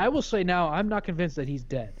 I will say now, I'm not convinced that he's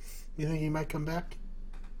dead. you think he might come back?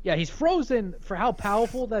 Yeah, he's frozen for how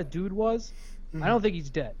powerful that dude was. I don't think he's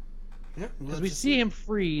dead. Yeah, Because we see him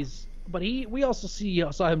freeze, but we also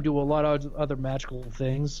saw him do a lot of other magical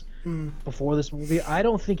things before this movie. I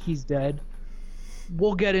don't think he's dead.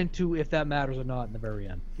 We'll get into if that matters or not in the very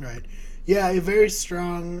end. Right. Yeah, a very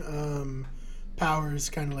strong powers,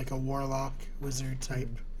 kind of like a warlock wizard type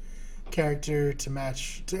character to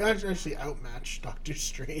actually outmatch Doctor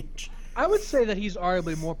Strange. I would say that he's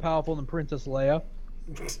arguably more powerful than Princess Leia.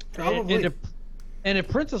 Probably. And if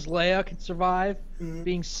Princess Leia can survive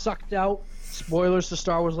being sucked out, spoilers to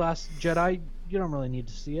Star Wars Last Jedi, you don't really need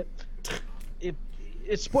to see it.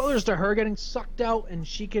 If spoilers to her getting sucked out and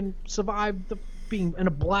she can survive being in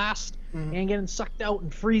a blast and getting sucked out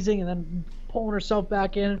and freezing and then pulling herself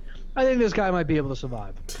back in, I think this guy might be able to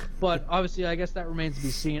survive. But obviously, I guess that remains to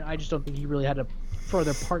be seen. I just don't think he really had a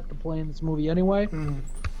further part to play in this movie anyway.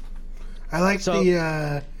 I like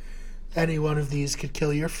any one of these could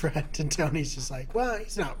kill your friend, and Tony's just like, well,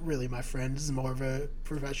 he's not really my friend. This is more of a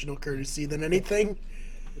professional courtesy than anything.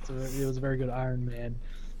 It was a very good Iron Man,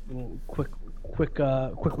 little quick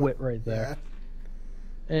wit right there.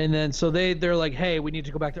 And then so they're like, hey, we need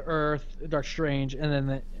to go back to Earth, Dark Strange,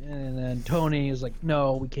 and then Tony is like,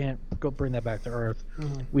 no, we can't go bring that back to Earth.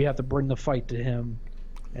 Mhm. We have to bring the fight to him.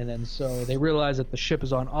 And then so they realize that the ship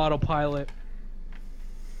is on autopilot.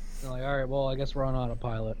 They're like, all right, well, I guess we're on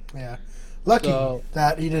autopilot. Yeah. Lucky So-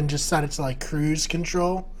 that he didn't just set it to like cruise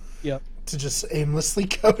control Yep. to just aimlessly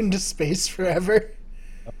go into space forever.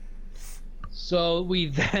 So we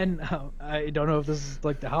then, I don't know if this is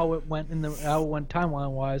like how it went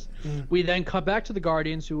timeline wise. Mm. We then cut back to the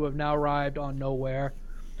Guardians, who have now arrived on Nowhere.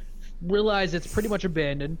 Realize it's pretty much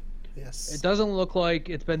abandoned. Yes. It doesn't look like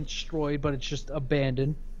it's been destroyed, but it's just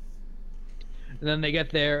abandoned. And then they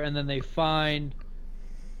get there, and then they find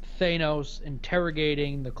Thanos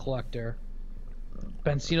interrogating the Collector.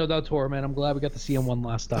 Benzino del Toro, man, I'm glad we got to see him one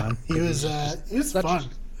last time. He was such fun.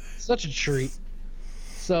 Such a treat.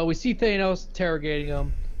 So we see Thanos interrogating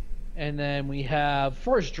him, and then we have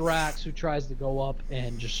first Drax, who tries to go up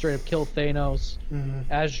and just straight up kill Thanos, Mhm.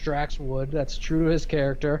 as Drax would. That's true to his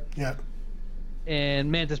character. Yeah.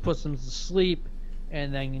 And Mantis puts him to sleep,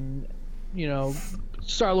 and then,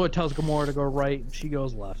 Star-Lord tells Gamora to go right, and she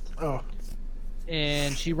goes left. Oh.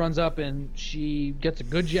 And she runs up and she gets a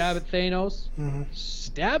good jab at Thanos, Mhm.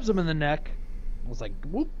 stabs him in the neck. I was like,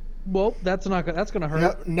 whoop, that's gonna hurt.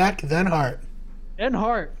 Yep. Neck, then heart. And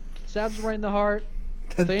heart. Stabs him right in the heart,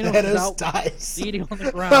 Then Thanos is Thanos out dies. bleeding on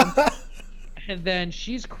the ground. And then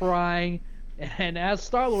she's crying, and as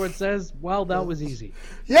Star-Lord says, well, that was easy.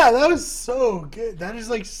 Yeah, that was so good. That is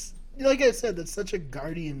like I said, that's such a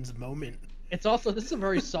Guardians moment. It's also, this is a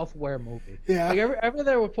very self-aware movie. Yeah.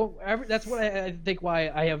 Like that's what I think why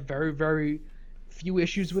I have very, very few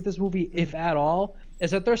issues with this movie, if at all,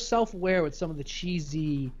 is that they're self-aware with some of the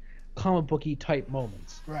cheesy, comic booky type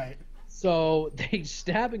moments. Right. So they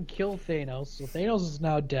stab and kill Thanos. So Thanos is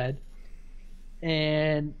now dead,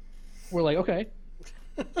 and we're like, okay.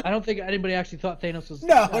 I don't think anybody actually thought Thanos was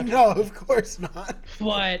No, actually- no, of course not.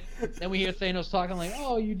 But then we hear Thanos talking like,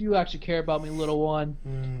 "Oh, you do actually care about me, little one."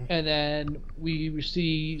 Mm. And then we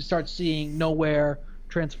start seeing Nowhere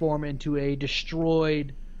transform into a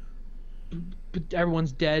destroyed,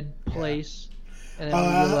 everyone's dead place. And then we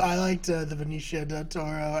realize- I liked the Benicio del Toro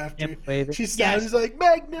after Him waving. she stabs. He's like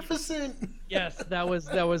magnificent. Yes, that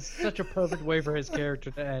was such a perfect way for his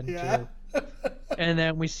character to end. Yeah. Too. And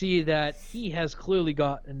then we see that he has clearly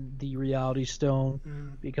gotten the Reality Stone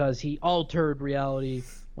Mm. because he altered reality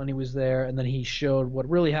when he was there, and then he showed what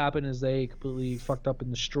really happened is they completely fucked up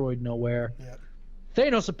and destroyed Nowhere. Yep.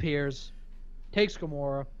 Thanos appears, takes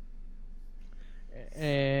Gamora,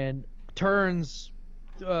 and turns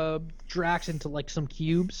Drax into like some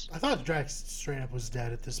cubes. I thought Drax straight up was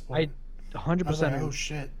dead at this I point. 100%. I was like, oh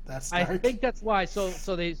shit, that's I dark. think that's why. So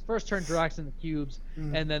they first turned Drax into cubes,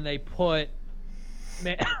 Mm. and then they put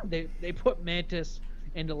they put Mantis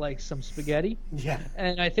into like some spaghetti, Yeah.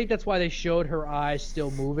 and I think that's why they showed her eyes still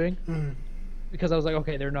moving, Mm. because I was like,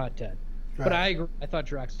 okay, they're not dead. But Right. I agree. I thought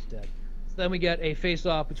Drax was dead. So then we get a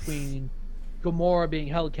face-off between Gamora being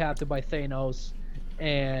held captive by Thanos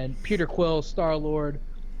and Peter Quill, Star-Lord,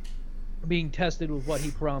 being tested with what he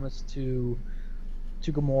promised to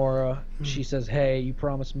Gamora. She says, "Hey, you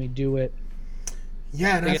promised me, do it."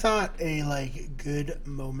 Yeah, and I They- thought a good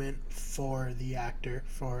moment for the actor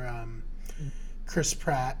for Chris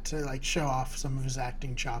Pratt to show off some of his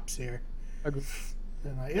acting chops here. Agree.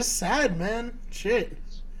 And it's sad, man. Shit,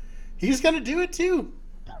 he's gonna do it too.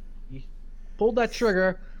 He pulled that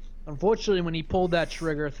trigger. Unfortunately, when he pulled that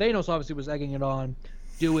trigger, Thanos obviously was egging it on.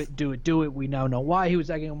 Do it, do it, do it. We now know why he was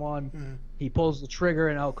egging him on. Mm. He pulls the trigger,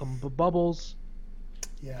 and out come bubbles.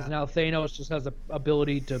 Yeah. Because now Thanos just has the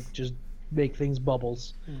ability to just make things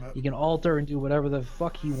bubbles. Mm. He can alter and do whatever the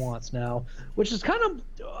fuck he wants now, which is kind of.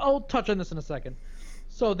 I'll touch on this in a second.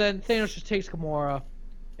 So then Thanos just takes Gamora,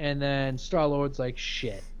 and then Star-Lord's like,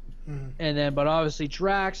 shit. Mm. And then, but obviously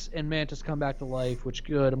Drax and Mantis come back to life, which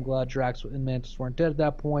good. I'm glad Drax and Mantis weren't dead at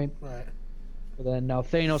that point. Right. But then now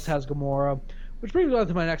Thanos has Gamora, which brings me on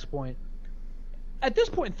to my next point. At this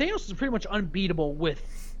point, Thanos is pretty much unbeatable with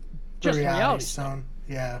just The reality. Stone.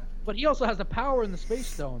 Yeah. But he also has the power in the Space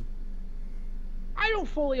Stone. I don't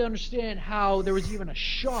fully understand how there was even a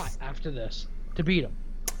shot after this to beat him.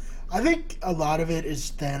 I think a lot of it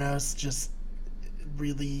is Thanos just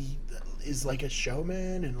really is like a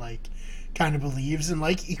showman and kind of believes in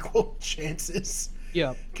equal chances.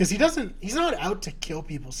 Yeah, Because he's not out to kill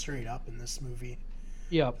people straight up in this movie.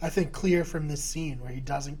 yeah, I think clear from this scene where he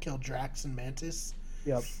doesn't kill Drax and Mantis.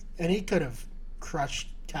 yeah. And he could have crushed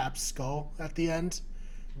Cap's skull at the end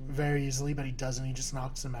very easily, but he doesn't. He just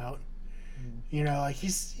knocks him out. You know,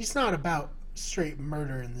 he's not about straight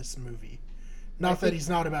murder in this movie. Not that he's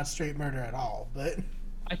not about straight murder at all, but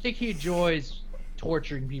I think he enjoys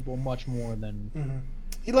torturing people much more than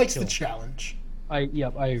He likes the Kill. challenge. I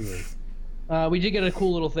agree. We did get a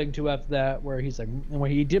cool little thing too after that, where he's like, and when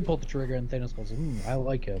he did pull the trigger, and Thanos goes, "I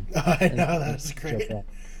like him." I know, that's Joke great. that.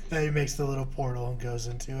 Then he makes the little portal and goes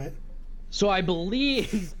into it. So I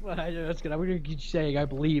believe that's good. I'm gonna keep saying I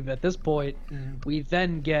believe at this point we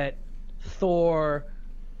then get Thor,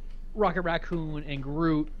 Rocket Raccoon, and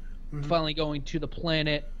Groot finally going to the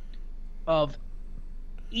planet of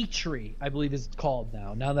Eitri, I believe is called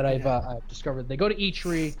now. Now that I've discovered, they go to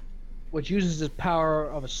Eitri, which uses the power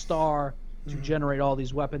of a star to generate all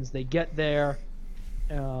these weapons. They get there.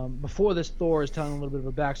 Before this, Thor is telling a little bit of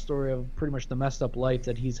a backstory of pretty much the messed up life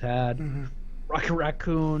that he's had. Rocket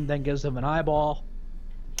Raccoon then gives him an eyeball.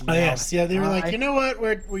 Oh, yes, yeah, they were like, eye. you know what?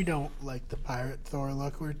 We don't like the pirate Thor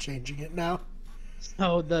look. We're changing it now.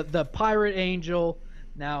 So the pirate angel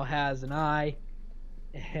now has an eye,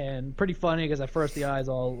 and pretty funny because at first the eye's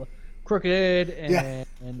all crooked and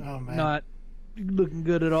Oh, man. not looking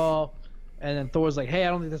good at all. And then Thor's like, "Hey, I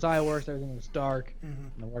don't think this eye works. Everything looks dark."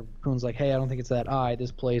 And the Raccoon's like, "Hey, I don't think it's that eye.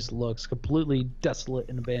 This place looks completely desolate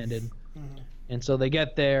and abandoned." And so they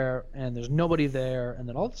get there, and there's nobody there. And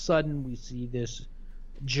then all of a sudden, we see this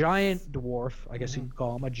giant dwarf, I guess you could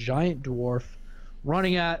call him a giant dwarf,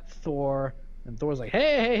 running at Thor. And Thor's like,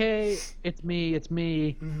 hey, it's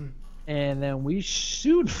me. And then we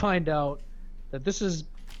soon find out that this is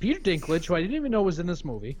Peter Dinklage, who I didn't even know was in this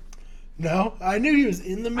movie. No, I knew he was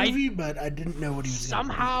in the movie, but I didn't know what he was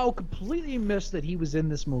Somehow completely missed that he was in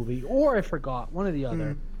this movie, or I forgot, one or the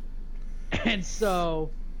other. And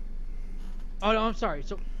so... Oh, no, I'm sorry.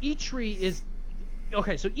 So Eitri is...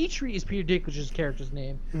 Okay, so Eitri is Peter Dinklage's character's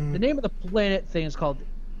name. The name of the planet thing is called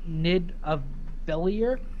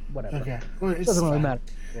Nidavellir. Whatever. Okay. Well, It doesn't really fine. matter.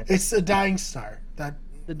 It's a dying star that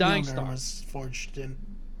The dying Mjolnir star. was forged in.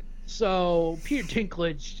 So Peter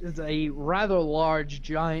Dinklage is a rather large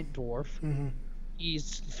giant dwarf.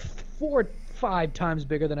 He's 4 or 5 times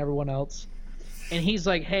bigger than everyone else, and he's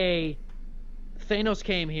like, "Hey, Thanos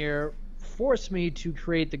came here, forced me to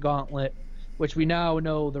create the gauntlet, which we now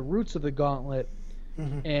know the roots of the gauntlet,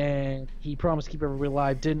 and he promised to keep everybody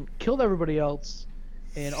alive, didn't kill everybody else,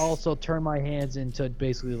 and also turn my hands into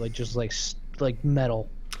basically like metal."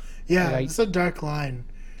 Yeah, Like, it's a dark line.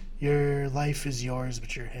 Your life is yours,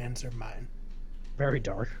 but your hands are mine. very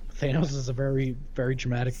dark. Thanos is a very, very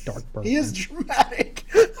dramatic, dark person. He is dramatic.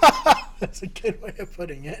 That's a good way of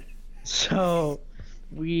putting it. So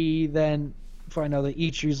we then find out that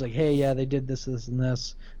Eitri's like, "Hey, yeah, they did this, this, and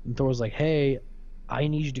this." And Thor's like, "Hey, I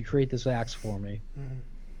need you to create this axe for me."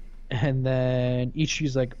 And then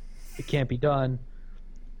Eitri's like, "It can't be done.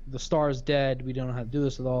 The star is dead. We don't know how to do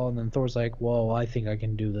this at all." And then Thor's like, "Well, I think I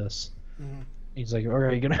can do this." He's like, "All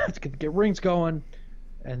right, you're going to have to get rings going."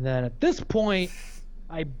 And then at this point,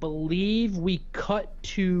 I believe we cut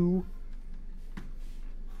to...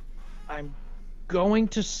 I'm going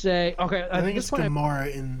to say... Okay, I at think this it's point,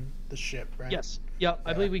 Gamora in the ship, right? Yes. Yep.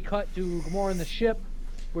 I believe we cut to Gamora in the ship,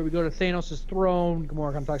 where we go to Thanos' throne.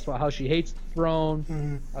 Gamora kind of talks about how she hates the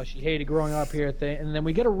throne, how she hated growing up here, and then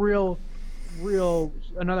we get a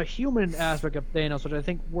another human aspect of Thanos, which I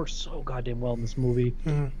think works so goddamn well in this movie.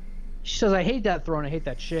 She says, "I hate that throne. I hate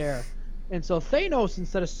that chair." And so Thanos,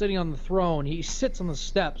 instead of sitting on the throne, he sits on the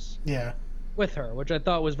steps Yeah. with her, which I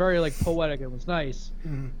thought was very like poetic and was nice.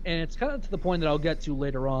 And it's kind of to the point that I'll get to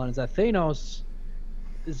later on, is that Thanos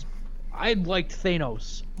is... I liked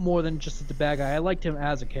Thanos more than just the bad guy. I liked him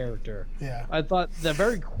as a character. Yeah. I thought the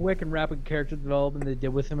very quick and rapid character development they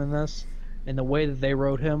did with him in this, and the way that they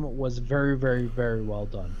wrote him, was very, very, very well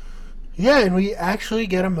done. Yeah, and we actually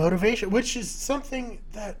get a motivation, which is something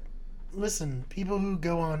that, listen, people who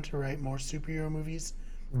go on to write more superhero movies,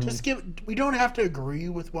 we don't have to agree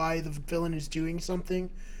with why the villain is doing something,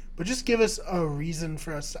 but just give us a reason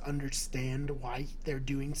for us to understand why they're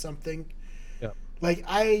doing something. Yep. Like,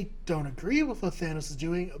 I don't agree with what Thanos is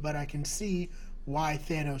doing, but I can see why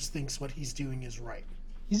Thanos thinks what he's doing is right.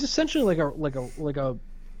 He's essentially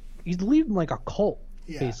he's leading like a cult,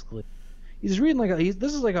 basically. He's reading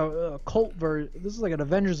this is like a cult this is like an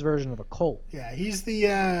Avengers version of a cult. Yeah, he's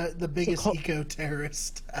the biggest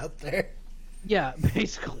eco-terrorist out there. Yeah,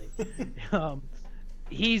 basically.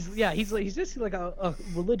 He's just like a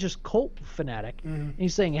religious cult fanatic. And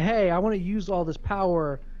he's saying, "Hey, I want to use all this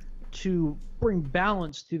power to bring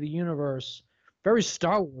balance to the universe." Very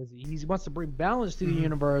Star Wars. He wants to bring balance to the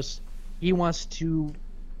universe. He wants to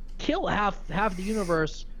kill half the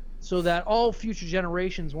universe, so that all future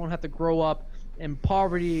generations won't have to grow up in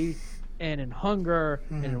poverty and in hunger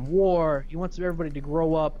and in war. He wants everybody to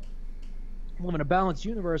grow up, live in a balanced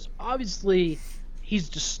universe. Obviously, he's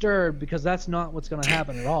disturbed because that's not what's going to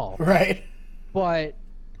happen at all. Right. But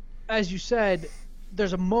as you said,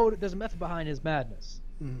 there's a method behind his madness.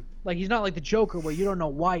 Like, he's not like the Joker where you don't know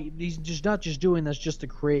why. He's just not just doing this just to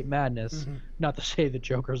create madness. Not to say the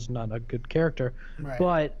Joker's not a good character, Right.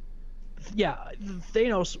 but yeah,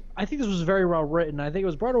 Thanos, I think this was very well written. I think it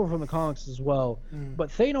was brought over from the comics as well.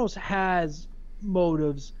 But Thanos has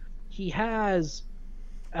motives. He has,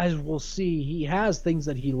 as we'll see, he has things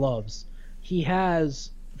that he loves. He has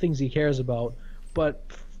things he cares about. But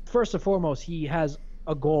first and foremost, he has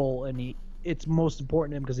a goal, and it's most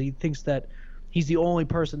important to him because he thinks that he's the only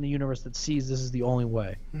person in the universe that sees this is the only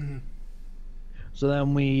way. So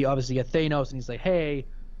then we obviously get Thanos, and he's like, hey,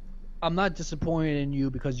 I'm not disappointed in you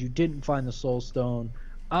because you didn't find the Soul Stone.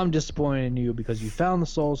 I'm disappointed in you because you found the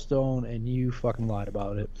Soul Stone and you fucking lied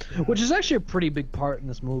about it. Which is actually a pretty big part in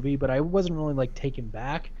this movie, but I wasn't really, like, taken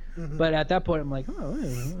back. But at that point, I'm like, oh,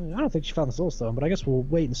 I don't think she found the Soul Stone, but I guess we'll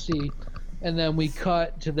wait and see. And then we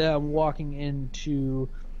cut to them walking into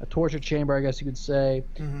a torture chamber, I guess you could say.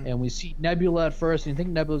 And we see Nebula at first, and you think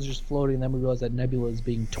Nebula's just floating, and then we realize that Nebula is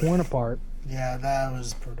being torn apart. Yeah, that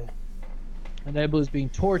was brutal. And Nebula's being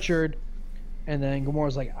tortured, and then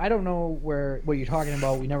Gamora's like, I don't know what you're talking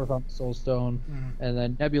about. We never found the Soul Stone. And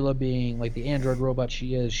then Nebula, being like the android robot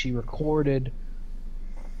she is, she recorded,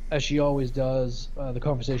 as she always does, the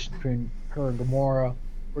conversation between her and Gamora,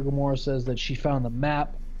 where Gamora says that she found the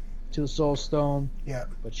map to the Soul Stone,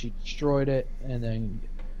 but she destroyed it. And then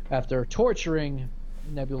after torturing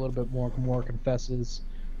Nebula a little bit more, Gamora confesses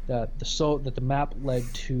that the map led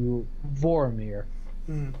to Vormir.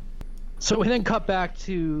 So we then cut back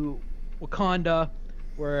to Wakanda,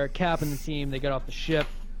 where Cap and the team, they get off the ship,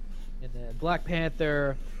 and then Black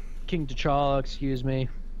Panther, King T'Challa, excuse me,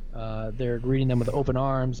 they're greeting them with open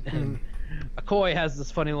arms, and Okoye has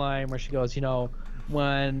this funny line where she goes,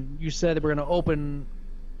 when you said that we're going to open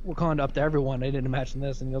Wakanda up to everyone, I didn't imagine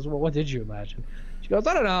this. And he goes, well, what did you imagine? She goes,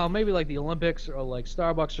 I don't know, maybe like the Olympics or like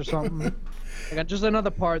Starbucks or something. Like, just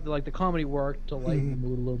another part that, like, the comedy worked to lighten the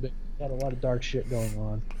mood a little bit. Got a lot of dark shit going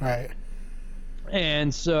on. Right.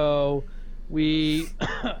 And so we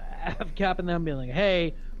have Cap and them being like,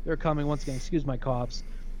 hey, they're coming. Once again, excuse my coughs.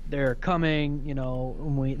 They're coming,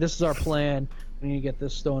 this is our plan. We need to get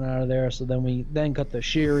this stone out of there. So then we cut to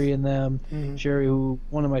Shuri and them. Shuri, who,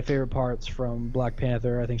 one of my favorite parts from Black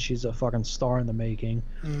Panther, I think she's a fucking star in the making.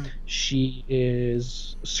 She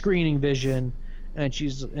is screening Vision, and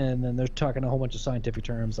then they're talking a whole bunch of scientific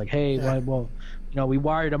terms like, hey, we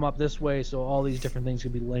wired them up this way so all these different things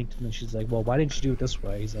could be linked. And then she's like, well, why didn't you do it this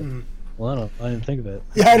way? He's like, well, I didn't think of it.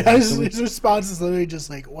 Yeah, his response is literally just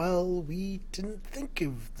like, well, we didn't think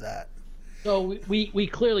of that. So we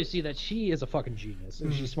clearly see that she is a fucking genius,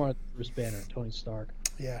 and she's smarter than Bruce Banner and Tony Stark.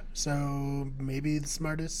 Yeah, so maybe the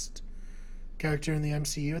smartest character in the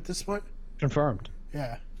MCU at this point? Confirmed.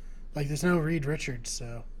 Yeah. Like, there's no Reed Richards,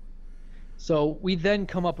 so... So we then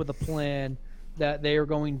come up with a plan that they are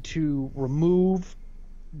going to remove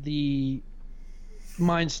the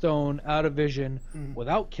Mind Stone out of Vision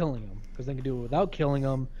without killing him, because they can do it without killing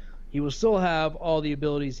him. He will still have all the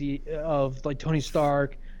abilities of like Tony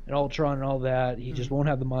Stark and Ultron and all that. He just won't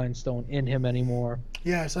have the Mind Stone in him anymore.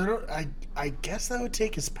 Yeah, so I guess that would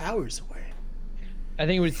take his powers away. I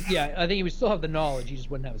think he would still have the knowledge. He just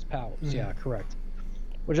wouldn't have his powers. Yeah, correct.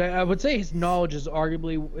 Which I would say his knowledge is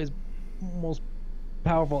arguably his most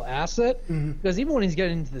powerful asset, because even when he's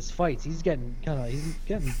getting into this fights, he's getting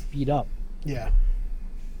beat up. Yeah.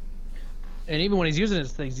 And even when he's using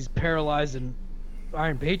his things, he's paralyzed and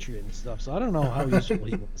Iron Patriot and stuff. So I don't know how useful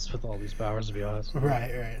he was with all these powers, to be honest.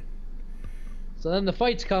 Right. So then the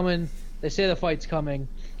fight's coming. They say the fight's coming.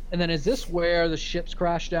 And then is this where the ships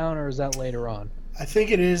crash down, or is that later on? I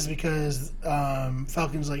think it is, because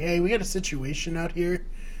Falcon's like, hey, we got a situation out here.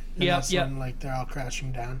 And that's when, like, they're all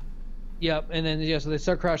crashing down. Yep. And then, so they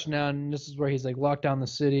start crashing down, and this is where he's like, lock down the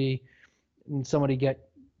city, and somebody get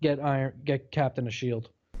Captain a shield.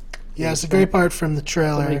 Yeah, it's a great part from the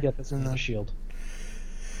trailer. Somebody get this in the shield.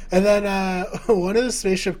 And then one of the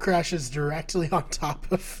spaceship crashes directly on top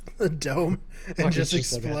of the dome and just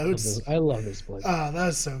explodes. I love this place. Oh, that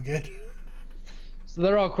was so good. So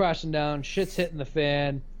they're all crashing down. Shit's hitting the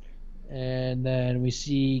fan. And then we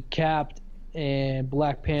see Cap and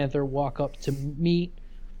Black Panther walk up to meet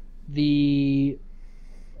the...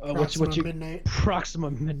 Proxima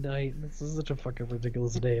Midnight. This is such a fucking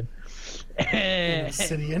ridiculous name.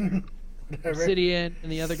 Obsidian. Obsidian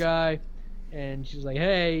and the other guy. And she's like,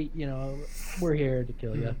 hey, we're here to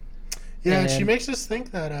kill you. Yeah, and she makes us think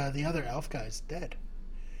that the other elf guy's dead.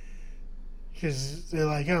 Because they're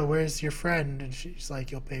like, oh, where's your friend? And she's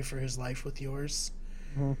like, you'll pay for his life with yours.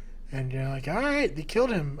 And you're like, all right, they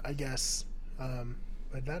killed him, I guess.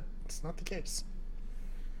 But that's not the case.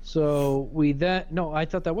 So no, I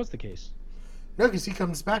thought that was the case. No, because he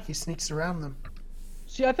comes back, he sneaks around them.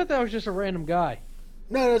 See, I thought that was just a random guy.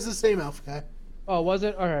 No, it's the same elf guy. Oh, was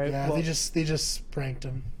it? All right. Yeah, well, they just pranked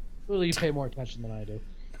him. Really, you pay more attention than I do.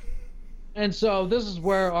 And so this is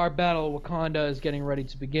where our Battle of Wakanda is getting ready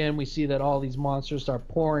to begin. We see that all these monsters start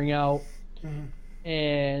pouring out,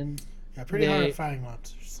 and yeah, pretty horrifying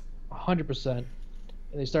monsters. 100%. And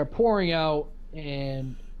they start pouring out,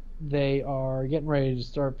 and they are getting ready to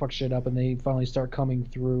start fuck shit up, and they finally start coming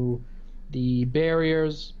through the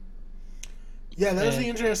barriers. Yeah, that was the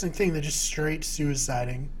interesting thing. They're just straight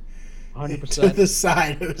suiciding 100%. to the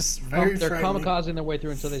side. It was very They're frightening. kamikazing their way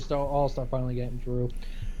through until they all start finally getting through.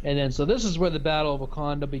 And then, so this is where the Battle of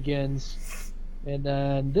Wakanda begins. And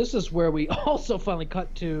then this is where we also finally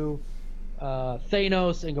cut to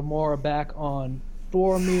Thanos and Gamora back on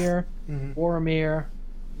Boromir. Boromir,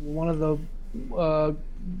 one of the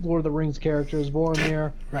Lord of the Rings characters,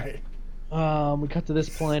 Boromir. Right. We cut to this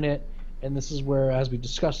planet, and this is where, as we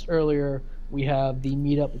discussed earlier, we have the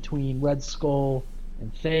meetup between Red Skull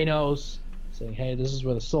and Thanos, saying, hey, this is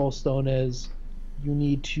where the Soul Stone is. You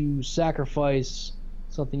need to sacrifice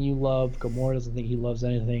something you love. Gamora doesn't think he loves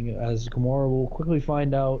anything, as Gamora will quickly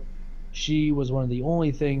find out. She was one of the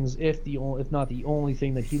only things, if not the only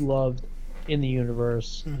thing that he loved in the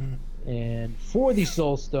universe. And for the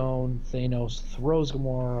Soul Stone, Thanos throws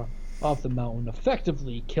Gamora off the mountain,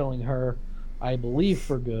 effectively killing her, I believe,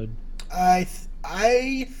 for good. I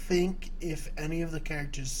think if any of the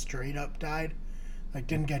characters straight up died, like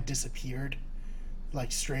didn't get disappeared,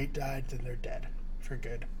 like straight died, then they're dead for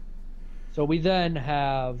good. So we then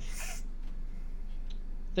have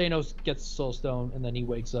Thanos gets the Soul Stone, and then he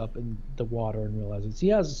wakes up in the water and realizes he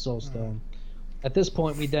has a Soul Stone. At this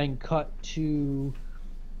point, we then cut to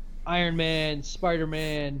Iron Man,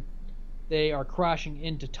 Spider-Man. They are crashing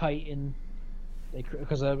into Titan.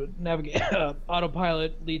 Because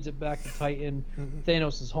autopilot leads it back to Titan,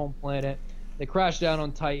 Thanos' home planet. They crash down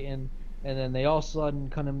on Titan, and then they all of a sudden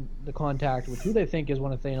come into contact with who they think is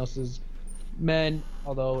one of Thanos' men,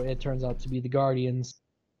 although it turns out to be the Guardians.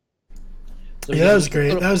 So yeah, that was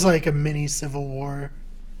great. That was like a mini Civil War.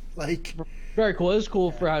 Like, very cool. It was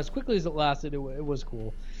cool for as quickly as it lasted. It was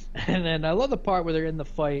cool. And then I love the part where they're in the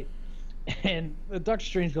fight, and Doctor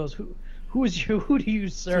Strange goes, Who do you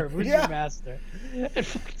serve? Who's your master? And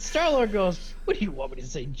Star-Lord goes, what do you want me to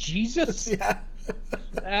say, Jesus? Yeah.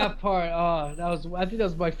 That part, I think that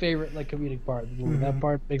was my favorite comedic part of the movie. That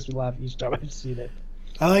part makes me laugh each time I've seen it.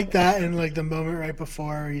 I like that, and like the moment right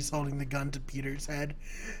before he's holding the gun to Peter's head,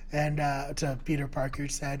 and to Peter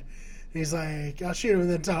Parker's head. He's like, I'll shoot him, and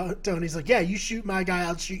then Tony's like, yeah, you shoot my guy,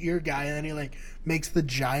 I'll shoot your guy, and then he like makes the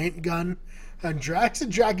giant gun on Drax, and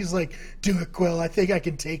Drax is like, do it, Quill, I think I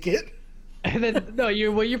can take it. And then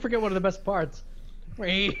you forget one of the best parts, where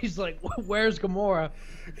he's like, "Where's Gamora?"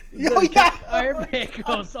 Oh, yeah. Iron Man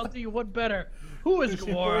goes, "I'll do you one better." Who is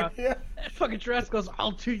Gamora? Yeah. And fucking Drax goes, "I'll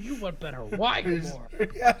do you one better." Why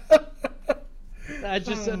Gamora? Yeah. That's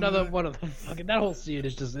just another one of the fucking. That whole scene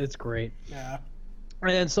is it's great. Yeah.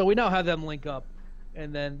 And so we now have them link up,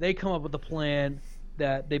 and then they come up with a plan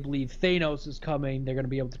that they believe Thanos is coming. They're going to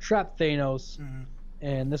be able to trap Thanos,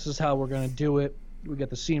 and this is how we're going to do it. We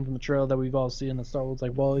get the scene from the trailer that we've all seen, and Star-Lord's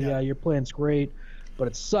like, well, yeah, your plan's great, but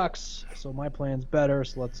it sucks, so my plan's better,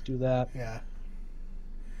 so let's do that. Yeah.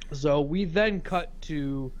 So we then cut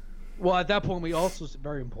to, well, at that point we also,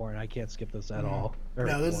 very important, I can't skip this at all.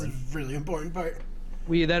 Very no, this important. is a really important part.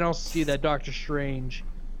 We then also see that Doctor Strange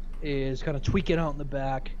is kind of tweaking out in the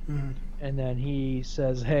back, and then he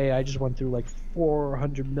says, hey, I just went through like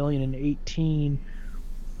 400,018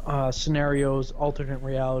 scenarios, alternate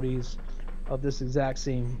realities, of this exact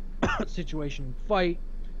same situation and fight,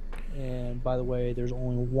 and by the way, there's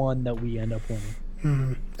only one that we end up winning.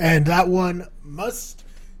 And that one must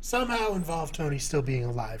somehow involve Tony still being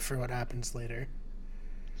alive for what happens later.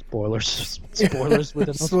 Spoilers within the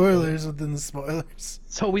spoilers within the spoilers.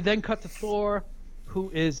 So we then cut to Thor,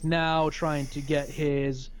 who is now trying to get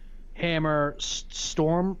his hammer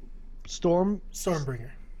Stormbreaker.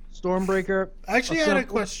 Actually, I had a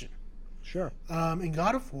question. Sure. In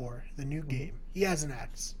God of War, the new game, he has an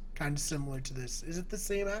axe, kind of similar to this. Is it the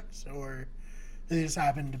same axe, or they just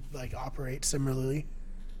happen to like operate similarly?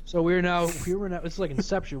 So we were now. It's like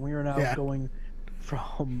Inception. We are now going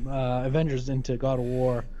from Avengers into God of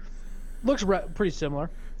War. Looks pretty similar.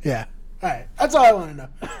 Yeah. All right. That's all I want to know.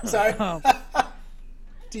 Sorry.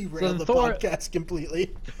 Derailed the podcast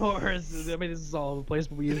completely. Thor is. I mean, this is all over the place,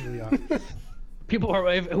 but we usually are. People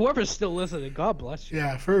are. Whoever's still listening, God bless you.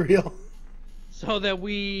 Yeah, for real. So that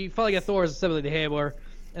we finally get Thor's assembling the hammer,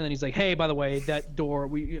 and then he's like, "Hey, by the way, that door,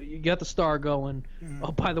 you got the star going.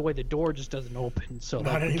 Oh, by the way, the door just doesn't open. So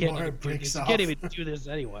Not like, anymore, it breaks off." can't even do this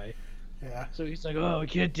anyway." Yeah. So he's like, "Oh, we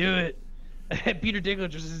can't do it." And Peter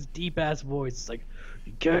Dinklage was his deep ass voice. It's like,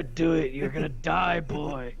 "You can't do it. You're gonna die,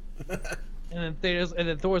 boy." And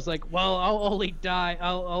then Thor's like, "Well, I'll only die.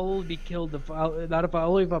 I'll only be killed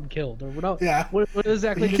only if I'm killed, or what? Yeah. What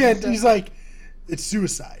exactly?" He did he can't. say? He's like, it's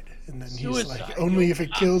suicide, and then he's Suicide. like, only if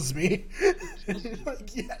it kills me.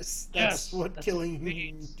 Like, yes, that's Yes, what that's killing what it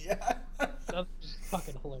means. means. Yeah. That's just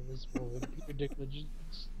fucking hilarious. Peter Dinklage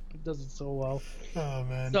he does it so well. Oh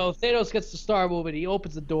man. So Thanos gets the star moving. He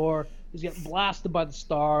opens the door. He's getting blasted by the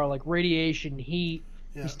star, like radiation, heat.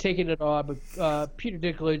 Yeah. He's taking it on, but Peter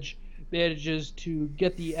Dinklage manages to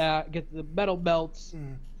get the metal melts.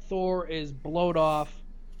 Thor is blown off.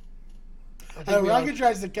 Rocket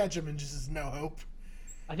tries to catch him and just has no hope.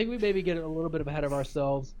 I think we maybe get a little bit ahead of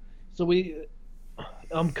ourselves. So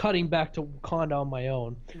I'm cutting back to Wakanda on my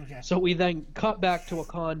own. Okay. So we then cut back to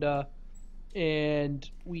Wakanda, and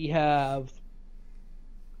we have.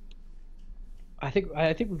 I think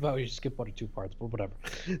we've already skipped one or two parts, but whatever.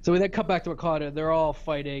 So we then cut back to Wakanda, and they're all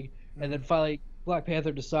fighting, and then finally Black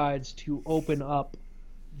Panther decides to open up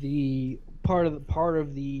the part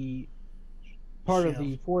of the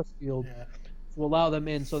force field Yeah. to allow them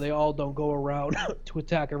in, so they all don't go around to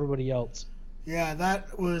attack everybody else. Yeah,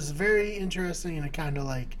 that was very interesting and a kind of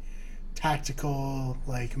like tactical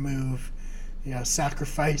like move,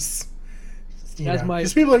 sacrifice.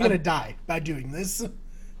 Because people are gonna die by doing this.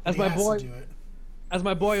 As He my has to boy, do it. as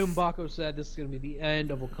my boy M'Bako said, this is gonna be the end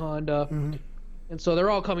of Wakanda. And so they're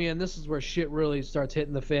all coming in. This is where shit really starts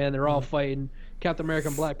hitting the fan. They're all fighting. Captain America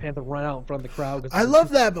and Black Panther run out in front of the crowd. I love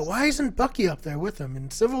that, but why isn't Bucky up there with them?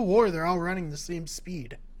 In Civil War, they're all running the same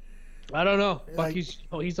speed. I don't know. Like-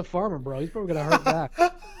 He's a farmer, bro. He's probably gonna hurt back.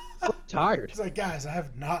 I'm tired. It's like, guys, I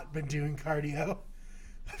have not been doing cardio.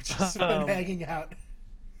 I've just been hanging out.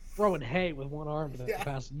 Throwing hay with one arm for the Yeah.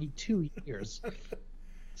 past 2 years.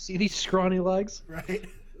 See these scrawny legs? Right?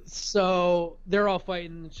 So they're all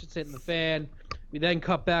fighting. Shit's hitting the fan. We then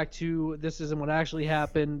cut back to this isn't what actually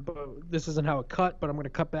happened, but this isn't how it cut, but I'm going to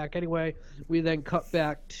cut back anyway. We then cut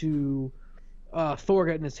back to Thor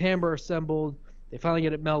getting his hammer assembled. They finally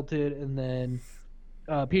get it melted, and then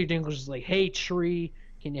Peter Dinklage is like, "Hey, tree,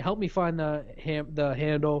 can you help me find the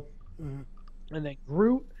handle?" Mhm. And then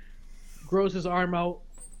Groot grows his arm out,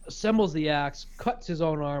 assembles the axe, cuts his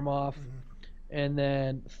own arm off. And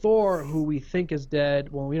then Thor, who we think is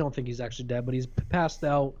dead, well, we don't think he's actually dead, but he's passed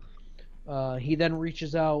out. He then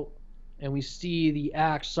reaches out, and we see the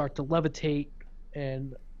axe start to levitate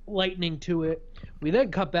and lightning to it. We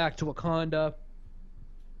then cut back to Wakanda,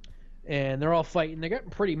 and they're all fighting. They're getting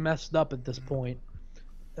pretty messed up at this point.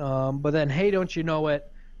 But then, hey, don't you know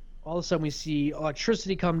it? All of a sudden, we see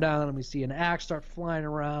electricity come down, and we see an axe start flying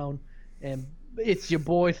around, and it's your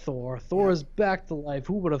boy Thor. Thor is back to life.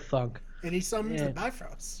 Who would have thunk? And he summoned Yeah. the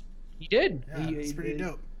Bifrost. He did. Yeah, it's pretty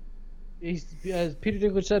dope. As Peter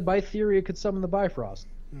Dinklage said, by theory, it could summon the Bifrost.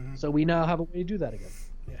 So we now have a way to do that again.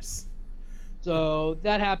 Yes. So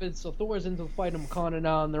that happens. So Thor's into the fight in Wakanda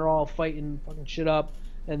now, and they're all fighting fucking shit up.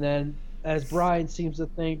 And then, as Brian seems to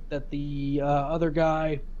think that the other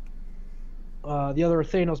guy, the other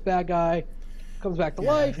Thanos bad guy, comes back to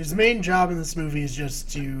life. His main job in this movie is just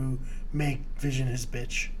to make Vision his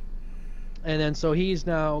bitch. And then so he's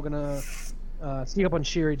now gonna sneak up on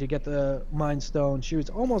Shuri to get the Mind Stone. She's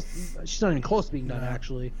not even close to being done,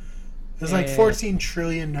 actually. There's like And- 14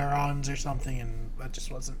 trillion neurons or something, and that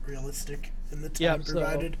just wasn't realistic in the time Yep, so-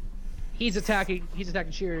 provided. He's attacking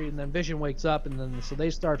Shuri, and then Vision wakes up, and then so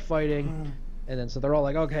they start fighting. And then so they're all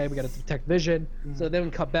like, okay, we got to protect Vision. So then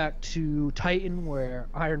we cut back to Titan, where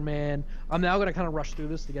Iron Man. I'm now gonna kind of rush through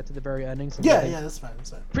this to get to the very ending. So Yeah, that's fine.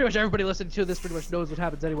 That's fine. pretty much everybody listening to this pretty much knows what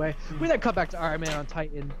happens anyway. We then cut back to Iron Man on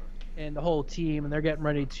Titan and the whole team, and they're getting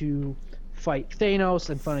ready to fight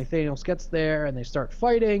Thanos. And finally, Thanos gets there, and they start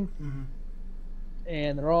fighting.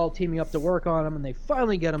 And they're all teaming up to work on him, and they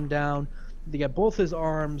finally get him down. They get both his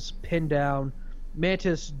arms pinned down.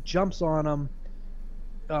 Mantis jumps on him,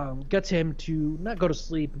 gets him to not go to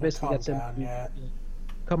sleep, but basically calm gets him down, to yeah.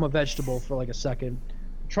 become a vegetable for like a second.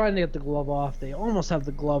 Trying to get the glove off. They almost have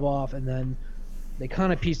the glove off, and then they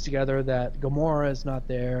kind of piece together that Gamora is not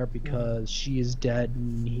there because she is dead,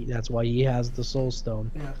 and that's why he has the Soul Stone.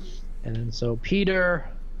 Yeah. And then so Peter,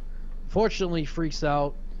 fortunately, freaks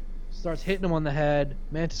out, starts hitting him on the head.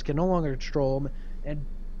 Mantis can no longer control him, and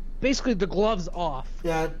basically the glove's off.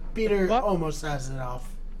 Yeah, Peter What? almost has it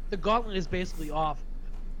off. The gauntlet is basically off.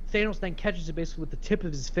 Thanos then catches it basically with the tip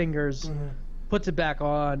of his fingers, puts it back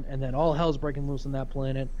on, and then all hell's breaking loose on that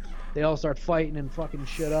planet. They all start fighting and fucking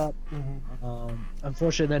shit up.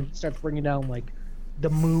 Unfortunately, then it starts bringing down like the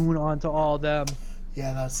moon onto all of them.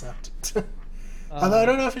 Yeah, that sucked. Although I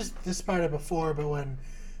don't know if it's this part or before, but when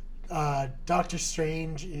Doctor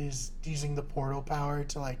Strange is using the portal power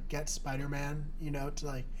to like get Spider-Man, to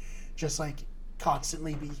like just like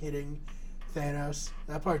constantly be hitting Thanos.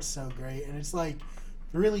 That part's so great, and it's like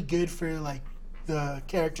really good for like the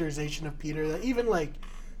characterization of Peter. That even like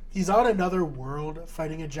he's on another world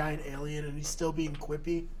fighting a giant alien, and he's still being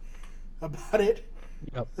quippy about it.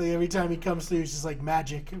 Yep. Like every time he comes through, it's just like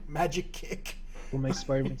magic kick. We'll make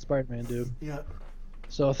Spider-Man, dude. Yeah.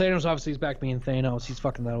 So Thanos obviously is back being Thanos. He's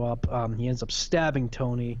fucking that up. He ends up stabbing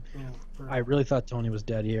Tony. I really thought Tony was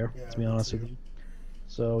dead here, to be honest with you.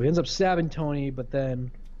 So he ends up stabbing Tony, but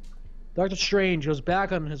then Doctor Strange goes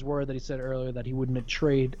back on his word that he said earlier that he wouldn't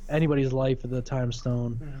trade anybody's life for the Time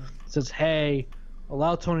Stone. Says, hey,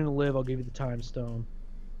 allow Tony to live, I'll give you the Time Stone.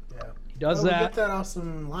 Yeah. He does We that. get that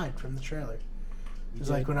awesome line from the trailer. It's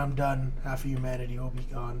like, when I'm done, half of humanity will be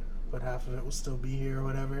gone, but half of it will still be here or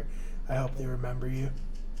whatever. I hope they remember you.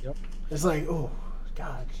 Yep. It's like, oh,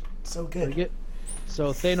 God, so good.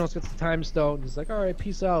 So Thanos gets the Time Stone. He's like, all right,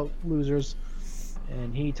 peace out, losers.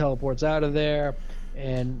 And he teleports out of there.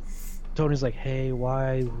 And Tony's like, hey,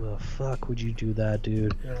 why the fuck would you do that,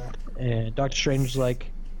 dude? Yeah. And Doctor Strange's like,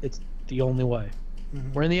 it's the only way.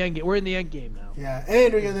 We're in the end. We're in the end game now. Yeah,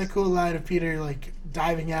 and we get that cool line of Peter like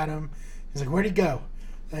diving at him. He's like, "Where'd he go?"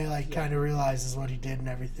 And he like kind of realizes what he did and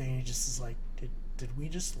everything. He just is like, "Did we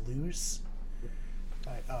just lose?"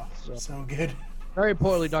 Like, oh, so good. Very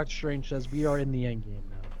importantly, Doctor Strange says we are in the end game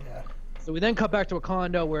now. Yeah. So we then cut back to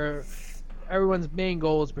Wakanda, where everyone's main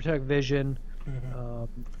goal is to protect Vision.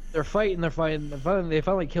 They're fighting. They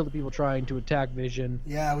finally kill the people trying to attack Vision.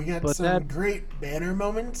 Yeah, we get some great Banner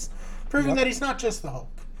moments, proving that he's not just the Hulk.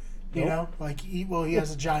 You know, like he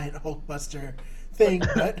has a giant Hulkbuster thing,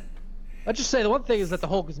 but let's just say the one thing is that the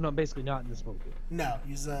Hulk is basically not in this movie. No,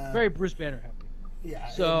 he's very Bruce Banner happy. Yeah.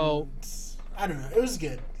 So I don't know. It was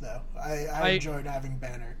good though. I enjoyed having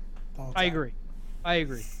Banner the whole time. I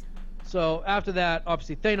agree. So after that,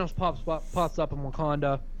 obviously Thanos pops up in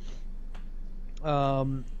Wakanda.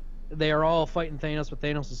 They are all fighting Thanos, but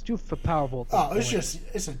Thanos is too powerful.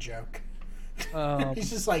 It's a joke.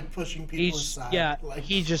 He's just like pushing people aside. Yeah, like...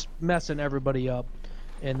 he's just messing everybody up.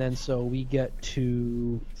 And then so we get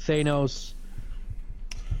to Thanos.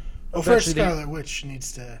 Well, first Scarlet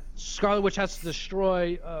Witch has to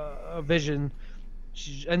destroy Vision.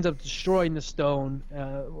 She ends up destroying the stone,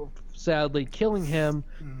 sadly killing him,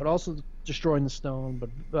 but also destroying the stone.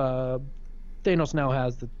 But Thanos now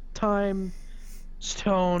has the Time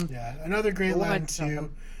Stone. Yeah, another great line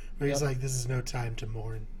too, where he's like, "This is no time to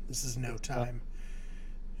mourn. This is no time."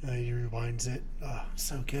 He rewinds it. Oh,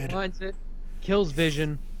 so good. Rewinds it, kills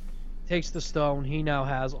Vision, takes the stone. He now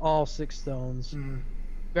has all 6 stones.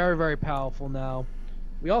 Very, very powerful now.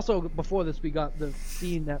 We also, before this, we got the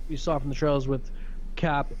scene that we saw from the trailers with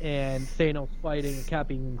Cap and Thanos fighting, and Cap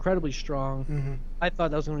being incredibly strong. I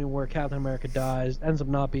thought that was going to be where Captain America dies. Ends up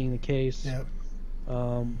not being the case. Yep.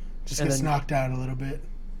 Just gets knocked out a little bit.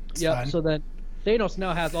 Yeah. So then Thanos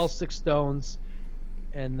now has all 6 stones,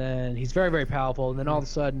 and then he's very, very powerful. And then all of a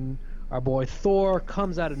sudden, our boy Thor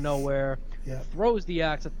comes out of nowhere, throws the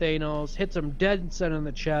axe at Thanos, hits him dead and center in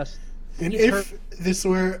the chest. And if this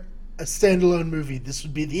were a standalone movie, this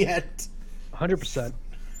would be the end. 100%.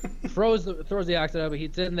 throws the axe at him.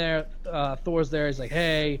 He's in there. Thor's there. He's like,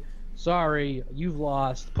 "Hey, sorry, you've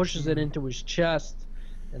lost." Pushes it into his chest.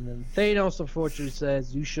 And then Thanos, unfortunately,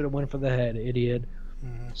 says, "You should have went for the head, idiot."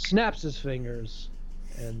 Snaps his fingers.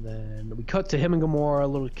 And then we cut to him and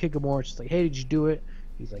Gamora, little kid Gamora. She's like, "Hey, did you do it?"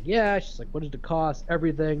 He's like, "Yeah." She's like, "What did it cost?"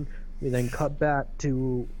 Everything. We then cut back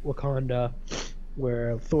to Wakanda,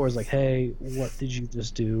 where Thor's like, "Hey, what did you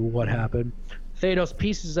just do? What happened?" Thanos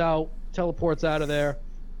pieces out, teleports out of there.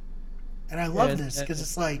 And I love this because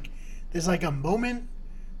it's like there's like a moment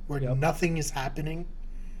where nothing is happening.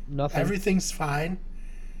 Nothing. Everything's fine.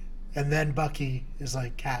 And then Bucky is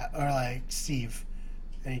like Steve,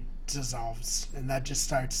 and he dissolves, and that just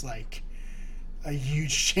starts like a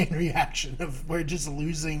huge chain reaction of we're just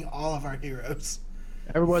losing all of our heroes.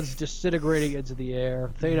 Everyone's disintegrating into the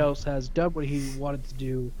air. Thanos has done what he wanted to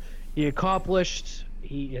do. He accomplished.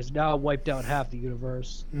 He has now wiped out half the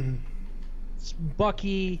universe.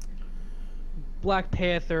 Bucky, Black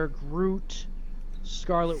Panther, Groot,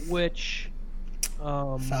 Scarlet Witch,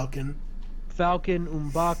 Falcon,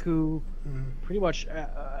 M'Baku, pretty much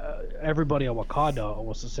everybody on Wakanda,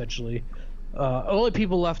 almost essentially. Only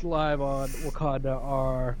people left alive on Wakanda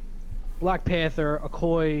are Black Panther,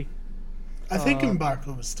 Okoye, I think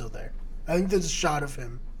M'Barka was still there. I think there's a shot of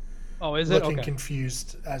him Oh, is it? looking Okay.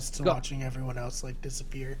 confused as to watching everyone else like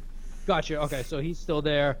disappear. Gotcha. Okay, so he's still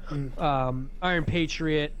there. Iron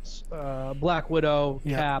Patriot, Black Widow,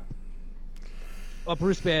 Yeah. Cap,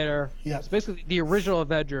 Bruce Banner. Yeah. It's basically the original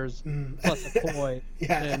Avengers plus McCoy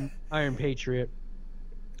Yeah. and Iron Patriot.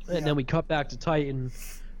 And Yeah. then we cut back to Titan,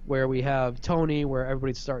 where we have Tony, where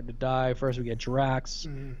everybody's starting to die. First we get Drax.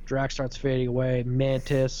 Drax starts fading away.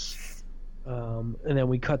 Mantis. And then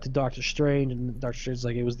we cut to Doctor Strange, and Doctor Strange's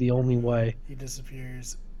like, it was the only way. He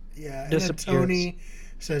disappears. Yeah, and Disappears. then Tony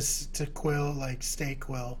says to Quill, like, stay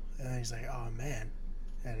Quill. And then he's like, oh, man.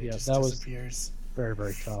 And he Yeah, just that was- disappears. Very,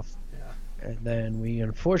 very tough. Yeah. And then we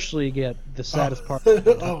unfortunately get the saddest part.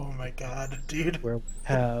 Oh, my God, dude. Where we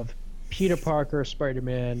have Peter Parker,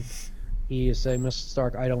 Spider-Man. He is saying, Mr.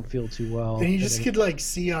 Stark, I don't feel too well. And you And just then- could, like,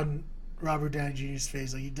 see on Robert Downey Jr.'s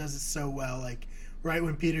face, like, he does it so well. Like, right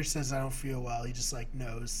when Peter says, I don't feel well, he just, like,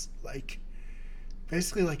 knows. Like,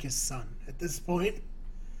 basically, like, his son at this point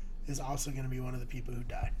is also going to be one of the people who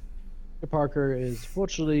die. Peter Parker is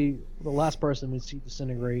fortunately the last person we see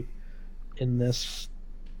disintegrate in this,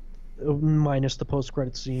 minus the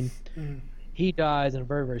post-credit scene. He dies in a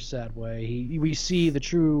very, very sad way. We see the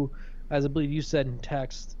true, as I believe you said in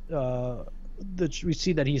text, we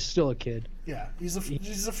see that he's still a kid. Yeah, he's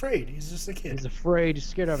afraid. He's just a kid. He's afraid. He's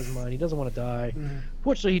scared out of his mind. He doesn't want to die.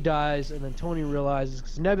 Fortunately, he dies, and then Tony realizes,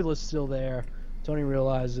 because Nebula's still there, Tony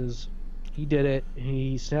realizes he did it.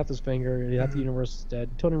 He snapped his finger. Half the universe is dead.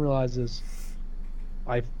 Tony realizes,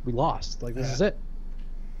 we lost. Like, this is it.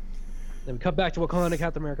 Then we cut back to Wakanda.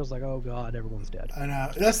 Captain America's like, oh, God, everyone's dead. I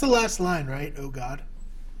know. That's the last line, right? Oh, God.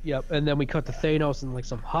 Yep, and then we cut to Thanos in, like,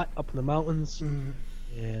 some hut up in the mountains.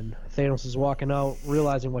 And Thanos is walking out,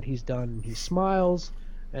 realizing what he's done. He smiles,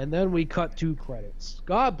 and then we cut to credits.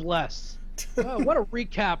 God bless. Oh, what a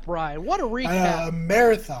recap, Ryan. What a recap. A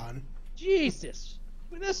marathon. Jesus.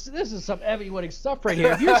 This is some heavy-hitting stuff right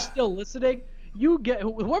here. If you're still listening, you get,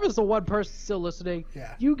 whoever's the one person still listening,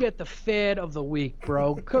 Yeah. you get the fan of the week,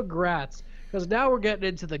 bro. Congrats. Because now we're getting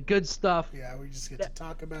into the good stuff. Yeah, we just get to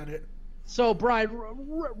talk about it. So, Brian,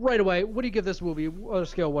 right away, what do you give this movie on a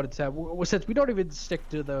scale of 1 to 10? Since we don't even stick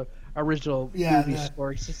to the original movie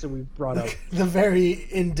story system we brought up. The very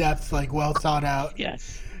in-depth, like, well thought out.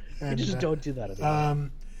 Yes. And, You just don't do that anymore.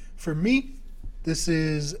 For me, this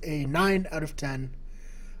is a 9 out of 10.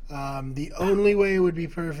 The only way it would be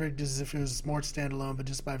perfect is if it was more standalone, but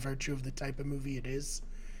just by virtue of the type of movie it is.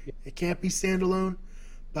 It can't be standalone,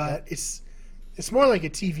 but it's more like a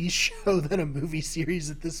TV show than a movie series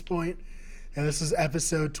at this point. And this is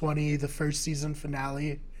episode 20, the first season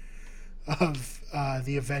finale of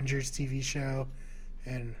the Avengers TV show.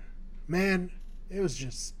 And man, it's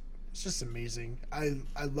just amazing.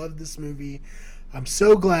 I love this movie. I'm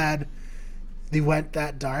so glad they went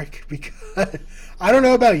that dark, because I don't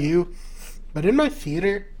know about you, but in my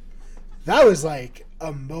theater, that was like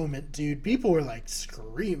a moment, dude. People were like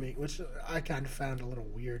screaming, which I kind of found a little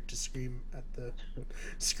weird to scream at the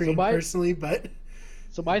screen personally, but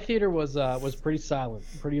so my theater was pretty silent,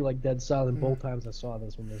 pretty like dead silent both times I saw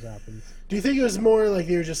this when this happened. do you think it was more like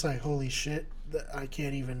you were just like, holy shit, I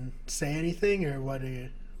can't even say anything, or what? I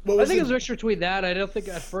think it was a mixture between that. I don't think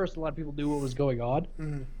at first a lot of people knew what was going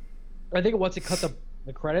on. I think once it cut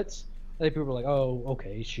the credits, I think people were like, "Oh,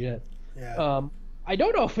 okay, shit." Yeah. I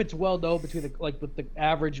don't know if it's well known between with the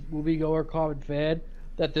average moviegoer, common fan,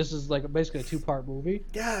 that this is like basically a 2-part movie.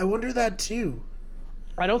 Yeah, I wonder that too.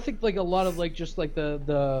 I don't think like a lot of like just like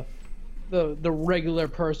the regular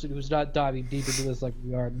person who's not diving deep into this like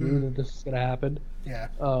we are knew that this is gonna happen. Yeah.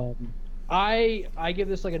 I give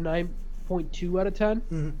this like a 9.2 out of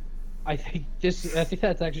 10. I think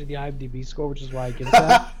that's actually the IMDb score, which is why I give it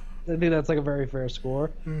that. I think that's like a very fair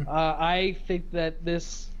score. I think that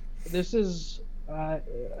this is a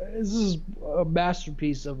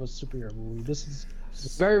masterpiece of a superhero movie. This is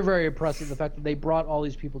very, very impressive. The fact that they brought all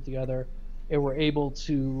these people together and were able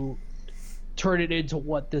to turn it into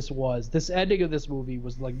what this was. This ending of this movie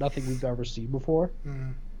was like nothing we've ever seen before.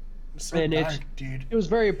 So And dark, dude. It was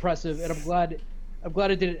very impressive, and I'm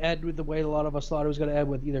glad it didn't end with the way a lot of us thought it was going to end,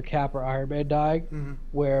 with either Cap or Iron Man dying,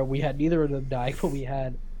 where we had neither of them dying, but we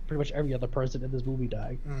had pretty much every other person in this movie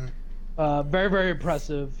dying. Very, very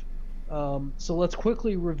impressive. So let's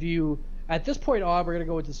quickly review. At this point on, we're going to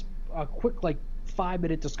go into a quick, like,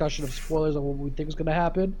 5-minute discussion of spoilers on what we think is going to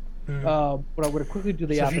happen. But I'm going to quickly do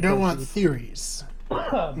the So if you don't want after-credits.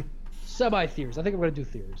 theories. Semi-theories. I think I'm going to do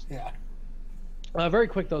theories. Yeah. Very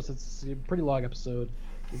quick, though, since it's a pretty long episode.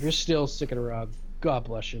 If you're still sticking around, God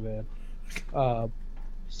bless you, man.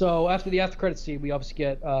 So after the after-credits scene, we obviously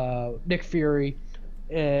get Nick Fury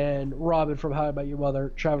and Robin from How I Met Your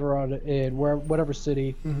Mother travel around in whatever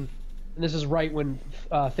city. Mhm. And this is right when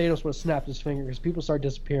Thanos would have snapped his finger because people start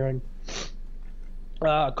disappearing.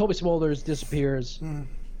 Kobe Smulders disappears. Mhm.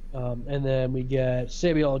 And then we get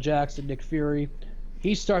Samuel L. Jackson, Nick Fury.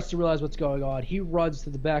 He starts to realize what's going on. He runs to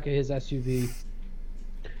the back of his SUV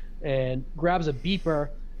and grabs a beeper.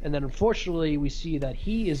 And then unfortunately, we see that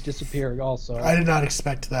he is disappearing also. I did not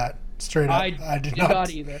expect that. Straight up. I did not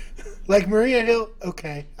either. Like Maria Hill,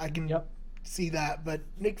 okay, I can Yep. see that. But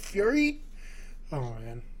Nick Fury? Oh,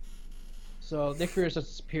 man. So Nick Fury starts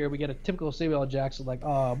to disappear. We get a typical Samuel L. Jackson, like,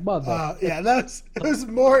 oh, mother. Yeah, that was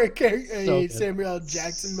more a So good. Samuel L.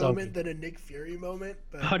 Jackson So moment good. than a Nick Fury moment.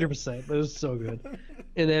 But 100%. It was so good.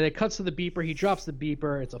 And then it cuts to the beeper. He drops the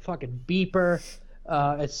beeper. It's a fucking beeper.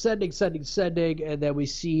 It's sending. And then we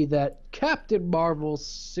see that Captain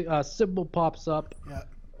Marvel's symbol pops up. yeah.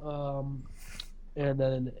 And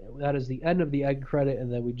then that is the end of the end credit.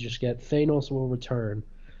 And then we just get Thanos will return.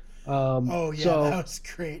 Oh yeah, so, that was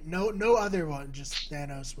great. No other one, just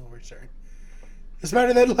Thanos will return. It's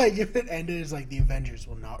better than like if it ended as like the Avengers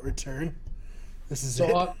will not return. This is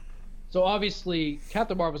it. So obviously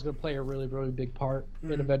Captain Marvel's going to play a really, really big part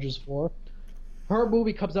in Avengers 4. Her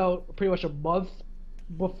movie comes out pretty much a month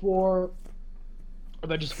before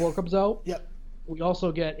Avengers 4 comes out. Yep. We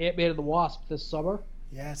also get Ant-Man and the Wasp this summer.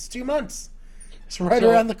 Yeah, it's 2 months. It's right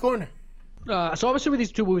around the corner. So I'm assuming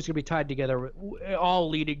these two movies are going to be tied together, all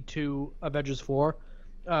leading to Avengers 4.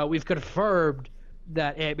 We've confirmed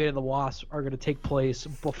that Ant-Man and the Wasp are going to take place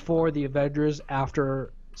before the Avengers,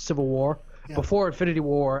 after Civil War, before Infinity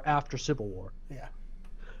War, after Civil War. Yeah.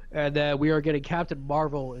 And then we are getting Captain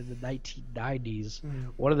Marvel in the 1990s.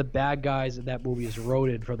 One of the bad guys in that movie is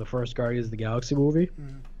Ronan from the first Guardians of the Galaxy movie.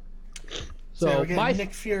 So we're getting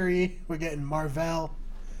Nick Fury. We're getting Marvel.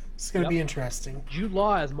 It's going to be interesting. Jude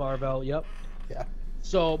Law as Marvel, yep. Yeah.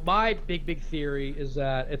 So my big theory is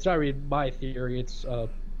that it's not really my theory. It's a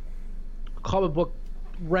comic book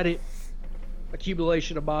Reddit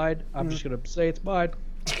accumulation of mine. I'm just gonna say it's mine.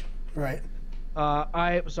 Right.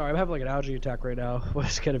 I'm sorry. I'm having like an allergy attack right now.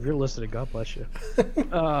 If you're listening, God bless you.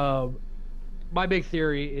 My big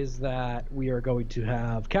theory is that we are going to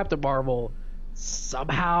have Captain Marvel.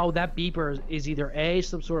 Somehow that beeper is either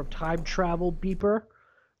some sort of time travel beeper,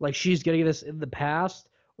 like she's getting this in the past,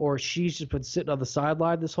 or she's just been sitting on the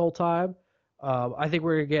sideline this whole time. I think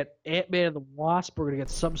we're gonna get Ant-Man and the Wasp. We're gonna get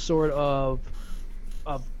some sort of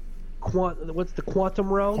what's the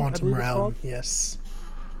Quantum Realm? Quantum Realm, yes.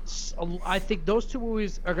 I think those two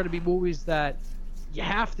movies are gonna be movies that you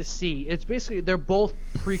have to see. It's basically they're both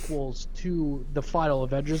prequels to the final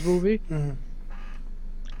Avengers movie.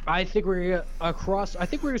 I think we're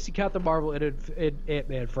gonna see Captain Marvel in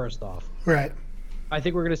Ant-Man first off. Right. I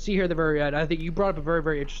think we're going to see here at the very end. I think you brought up a very,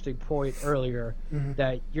 very interesting point earlier,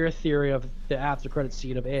 that your theory of the after credit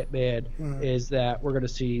scene of Ant-Man is that we're going to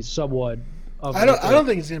see someone. I don't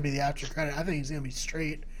think it's going to be the after credit. I think it's going to be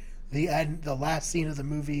straight the end, the last scene of the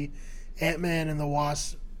movie. Ant-Man and the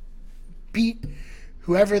Wasp beat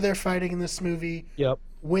whoever they're fighting in this movie. Yep.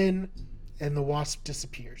 Win, and the Wasp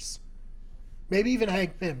disappears. Maybe even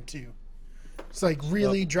Hank Pym too. It's like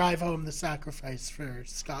really drive home the sacrifice for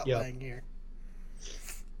Scott Lang here.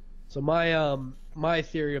 So my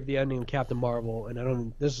theory of the ending of Captain Marvel,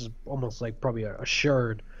 and this is almost like probably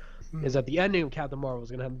assured, is that the ending of Captain Marvel is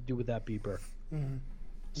going to have to do with that beeper,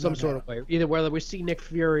 some sort of way. Either whether we see Nick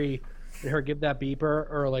Fury and her give that beeper,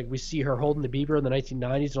 or like we see her holding the beeper in the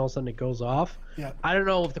 1990s and all of a sudden it goes off. Yeah. I don't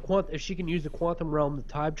know if she can use the quantum realm to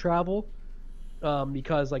time travel,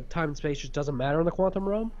 because like time and space just doesn't matter in the quantum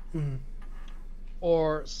realm,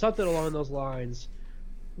 or something along those lines,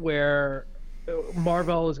 where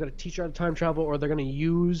Marvel is going to teach her how to time travel, or they're going to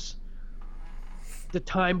use the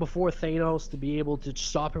time before Thanos to be able to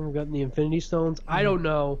stop him from getting the Infinity Stones. I don't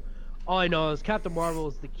know. All I know is Captain Marvel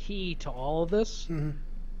is the key to all of this, and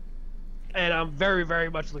I'm very,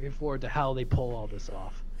 very much looking forward to how they pull all this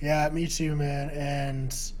off. Yeah, me too, man.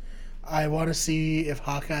 And I want to see if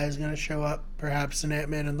Hawkeye is going to show up, perhaps in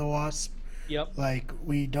Ant-Man and the Wasp. Yep. Like,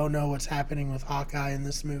 we don't know what's happening with Hawkeye in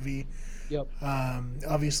this movie. Yep.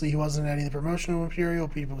 Obviously, he wasn't any of the promotional material.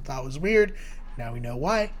 People thought was weird. Now we know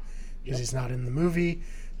why, because he's not in the movie.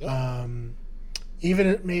 Yep.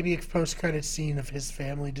 Even maybe a post-credit scene of his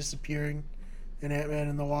family disappearing in Ant-Man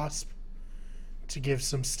and the Wasp to give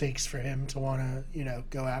some stakes for him to want to,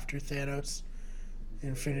 go after Thanos.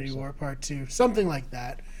 Infinity War Part 2, something like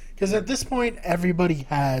that. Because at this point, everybody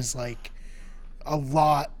has like a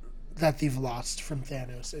lot that they've lost from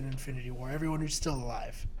Thanos in Infinity War. Everyone who's still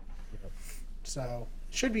alive. So,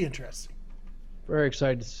 it should be interesting. Very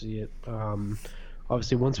excited to see it.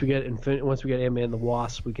 obviously once we get Ant-Man and the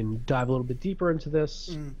Wasp, we can dive a little bit deeper into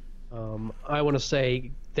this. I want to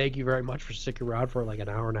say thank you very much for sticking around for like an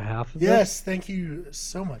hour and a half. Of Yes, thank you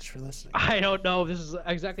so much for listening. I don't know if this is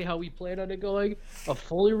exactly how we planned on it going, a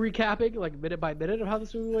fully recapping, like minute by minute of how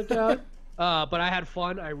this movie went down. But I had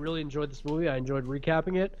fun. I really enjoyed this movie. I enjoyed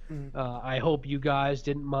recapping it. I hope you guys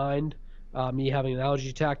didn't mind me having an allergy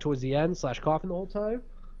attack towards the end / coughing the whole time.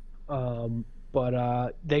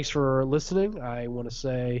 But thanks for listening. I want to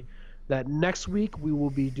say that next week we will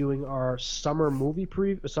be doing our summer movie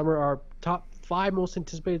our top 5 most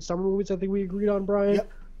anticipated summer movies. I think we agreed on, Brian.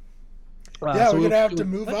 Yep. Yeah, so we're gonna have to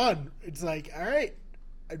move on. It's like, all right,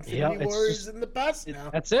 Infinity War is in the past now.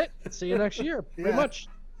 That's it. See you next year, pretty much.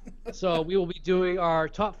 So we will be doing our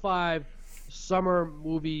top 5 summer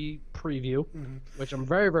movie preview, which I'm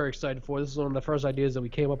very, very excited for. This is one of the first ideas that we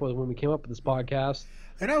came up with when we came up with this podcast.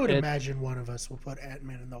 And I would imagine one of us will put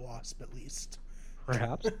Ant-Man and the Wasp at least.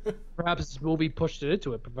 Perhaps this movie pushed it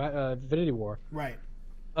into it. Infinity War. Right.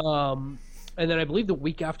 And then I believe the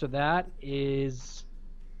week after that is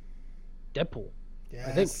Deadpool. Yes.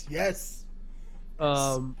 I think. Yes.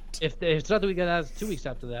 If it's not the week after that, it's 2 weeks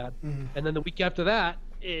after that, and then the week after that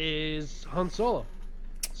is Han Solo.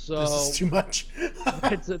 So this is too much.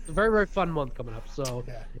 It's a very, very fun month coming up. So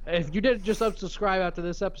if you did just unsubscribe after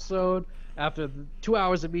this episode, after the 2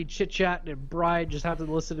 hours of me chit-chatting and Brian just having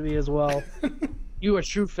to listen to me as well, you are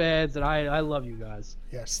true fans, and I love you guys.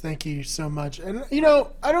 Yes, thank you so much. And,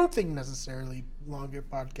 I don't think necessarily longer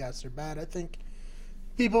podcasts are bad. I think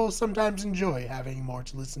people sometimes enjoy having more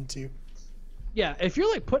to listen to. Yeah, if you're,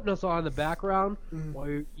 like, putting us on in the background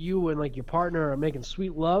while you and, like, your partner are making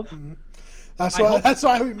sweet love. That's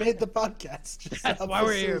why we made the podcast. That's why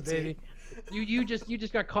we're here, baby. You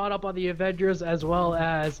just got caught up on the Avengers as well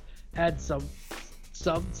as had some.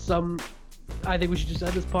 I think we should just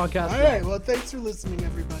end this podcast. All right. Well, thanks for listening,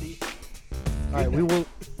 everybody. All right.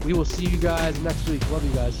 We will see you guys next week. Love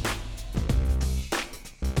you guys.